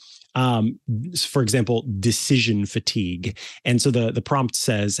too. For example, decision fatigue. And so the prompt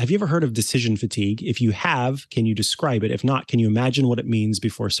says, have you ever heard of decision fatigue? If you have, can you describe it? If not, can you imagine what it means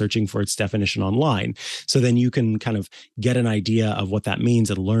before searching for its definition online? So then you can kind of get an idea of what that means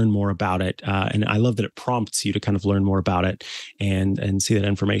and learn more about it. And I love that it prompts you to kind of learn more about it and see that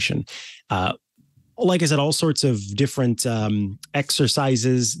information. Like I said, all sorts of different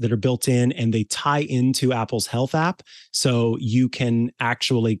exercises that are built in, and they tie into Apple's Health app. So you can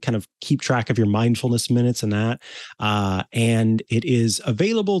actually kind of keep track of your mindfulness minutes and that. And it is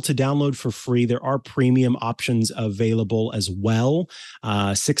available to download for free. There are premium options available as well.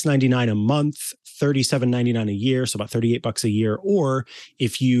 $6.99 a month, $37.99 a year, so about $38 a year. Or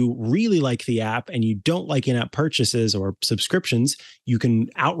if you really like the app and you don't like in-app purchases or subscriptions, you can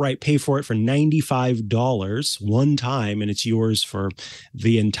outright pay for it for $95 one time, and it's yours for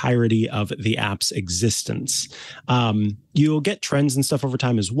the entirety of the app's existence. You'll get trends and stuff over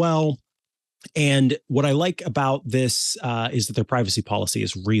time as well. And what I like about this is that their privacy policy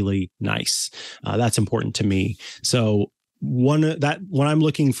is really nice. That's important to me. So when I'm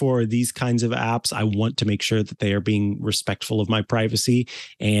looking for these kinds of apps, I want to make sure that they are being respectful of my privacy.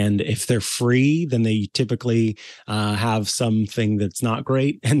 And if they're free, then they typically have something that's not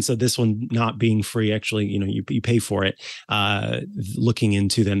great. And so this one not being free, actually, you pay for it. Looking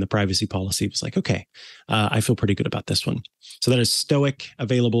into then the privacy policy was like, okay, I feel pretty good about this one. So that is Stoic,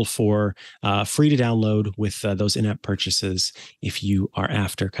 available for free to download with those in-app purchases if you are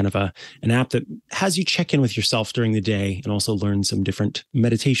after kind of an app that has you check in with yourself during the day and also learn some different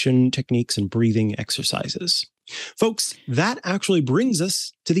meditation techniques and breathing exercises. Folks, that actually brings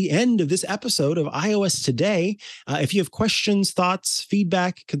us to the end of this episode of iOS Today. If you have questions, thoughts,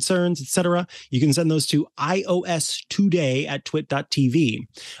 feedback, concerns, etc., you can send those to iostoday@twit.tv.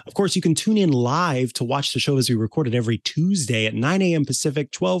 Of course, you can tune in live to watch the show as we record it every Tuesday at 9 a.m. Pacific,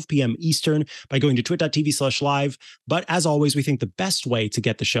 12 p.m. Eastern by going to twit.tv/live. But as always, we think the best way to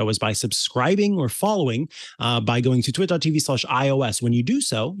get the show is by subscribing or following by going to twit.tv/iOS. When you do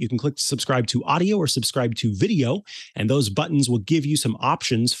so, you can click to subscribe to audio or subscribe to video, and those buttons will give you some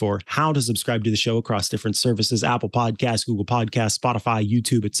options for how to subscribe to the show across different services: Apple Podcasts, Google Podcasts, Spotify,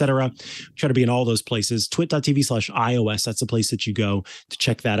 YouTube, etc. Try to be in all those places. Twit.tv/iOS. That's the place that you go to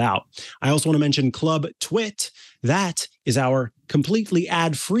check that out. I also want to mention Club Twit. That is our completely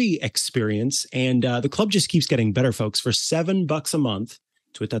ad-free experience. And the club just keeps getting better, folks. For $7 a month,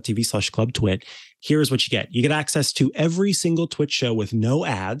 twit.tv/clubtwit. Here's what you get. You get access to every single Twitch show with no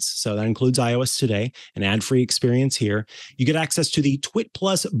ads. So that includes iOS Today, an ad-free experience here. You get access to the Twit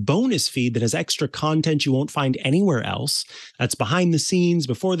Plus bonus feed that has extra content you won't find anywhere else. That's behind the scenes,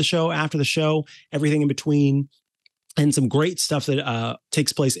 before the show, after the show, everything in between. And some great stuff that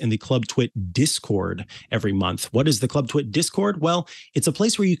takes place in the Club Twit Discord every month. What is the Club Twit Discord? Well, it's a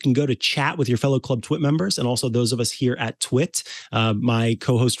place where you can go to chat with your fellow Club Twit members and also those of us here at Twit. My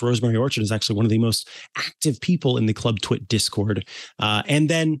co-host Rosemary Orchard is actually one of the most active people in the Club Twit Discord. And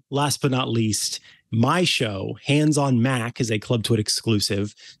then last but not least, my show, Hands on Mac, is a Club Twit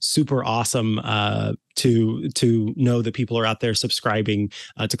exclusive. Super awesome to know that people are out there subscribing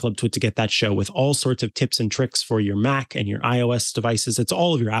to Club Twit to get that show with all sorts of tips and tricks for your Mac and your iOS devices. It's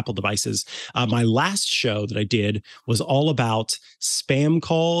all of your Apple devices. My last show that I did was all about spam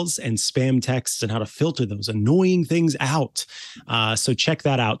calls and spam texts and how to filter those annoying things out. So check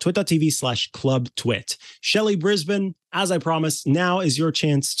that out, twit.tv/clubtwit. Shelly Brisbin, as I promised, now is your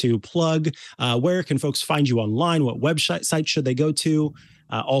chance to plug. Where can folks find you online? What website should they go to?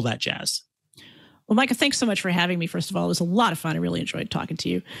 All that jazz. Well, Micah, thanks so much for having me. First of all, it was a lot of fun. I really enjoyed talking to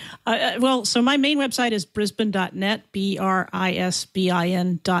you. So my main website is brisbin.net,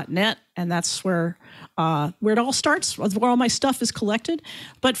 BRISBIN.net, and that's where it all starts, where all my stuff is collected.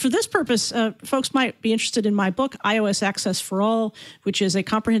 But for this purpose, folks might be interested in my book, iOS Access for All, which is a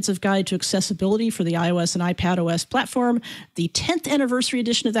comprehensive guide to accessibility for the iOS and iPadOS platform. The 10th anniversary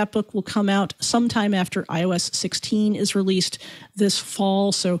edition of that book will come out sometime after iOS 16 is released this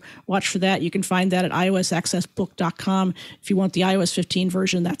fall, so watch for that. You can find that at iosaccessbook.com. If you want the iOS 15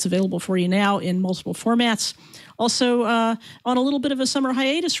 version, that's available for you now in multiple formats. Also, on a little bit of a summer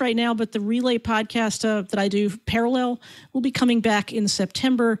hiatus right now, but the Relay podcast that I do, Parallel, will be coming back in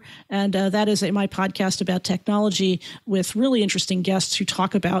September. And that is my podcast about technology with really interesting guests who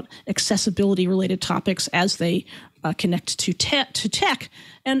talk about accessibility-related topics as they connect to tech.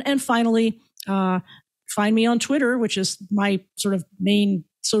 And finally, find me on Twitter, which is my sort of main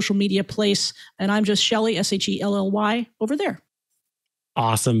social media place. And I'm just Shelly, SHELLY, over there.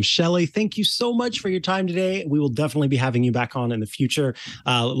 Awesome. Shelly, thank you so much for your time today. We will definitely be having you back on in the future.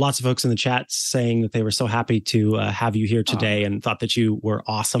 Lots of folks in the chat saying that they were so happy to have you here today and thought that you were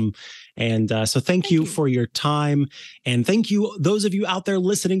awesome. And so thank you for your time. And thank you, those of you out there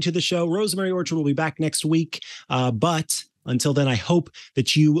listening to the show. Rosemary Orchard will be back next week. But until then, I hope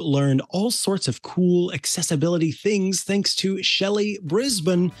that you learned all sorts of cool accessibility things thanks to Shelly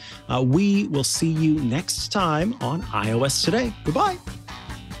Brisbin. We will see you next time on iOS Today. Goodbye.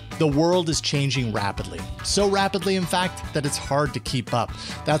 The world is changing rapidly. So rapidly, in fact, that it's hard to keep up.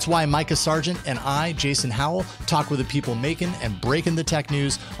 That's why Micah Sargent and I, Jason Howell, talk with the people making and breaking the tech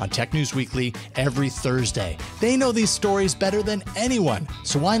news on Tech News Weekly every Thursday. They know these stories better than anyone,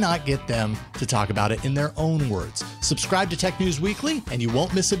 so why not get them to talk about it in their own words? Subscribe to Tech News Weekly and you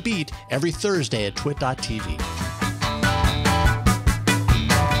won't miss a beat every Thursday at twit.tv.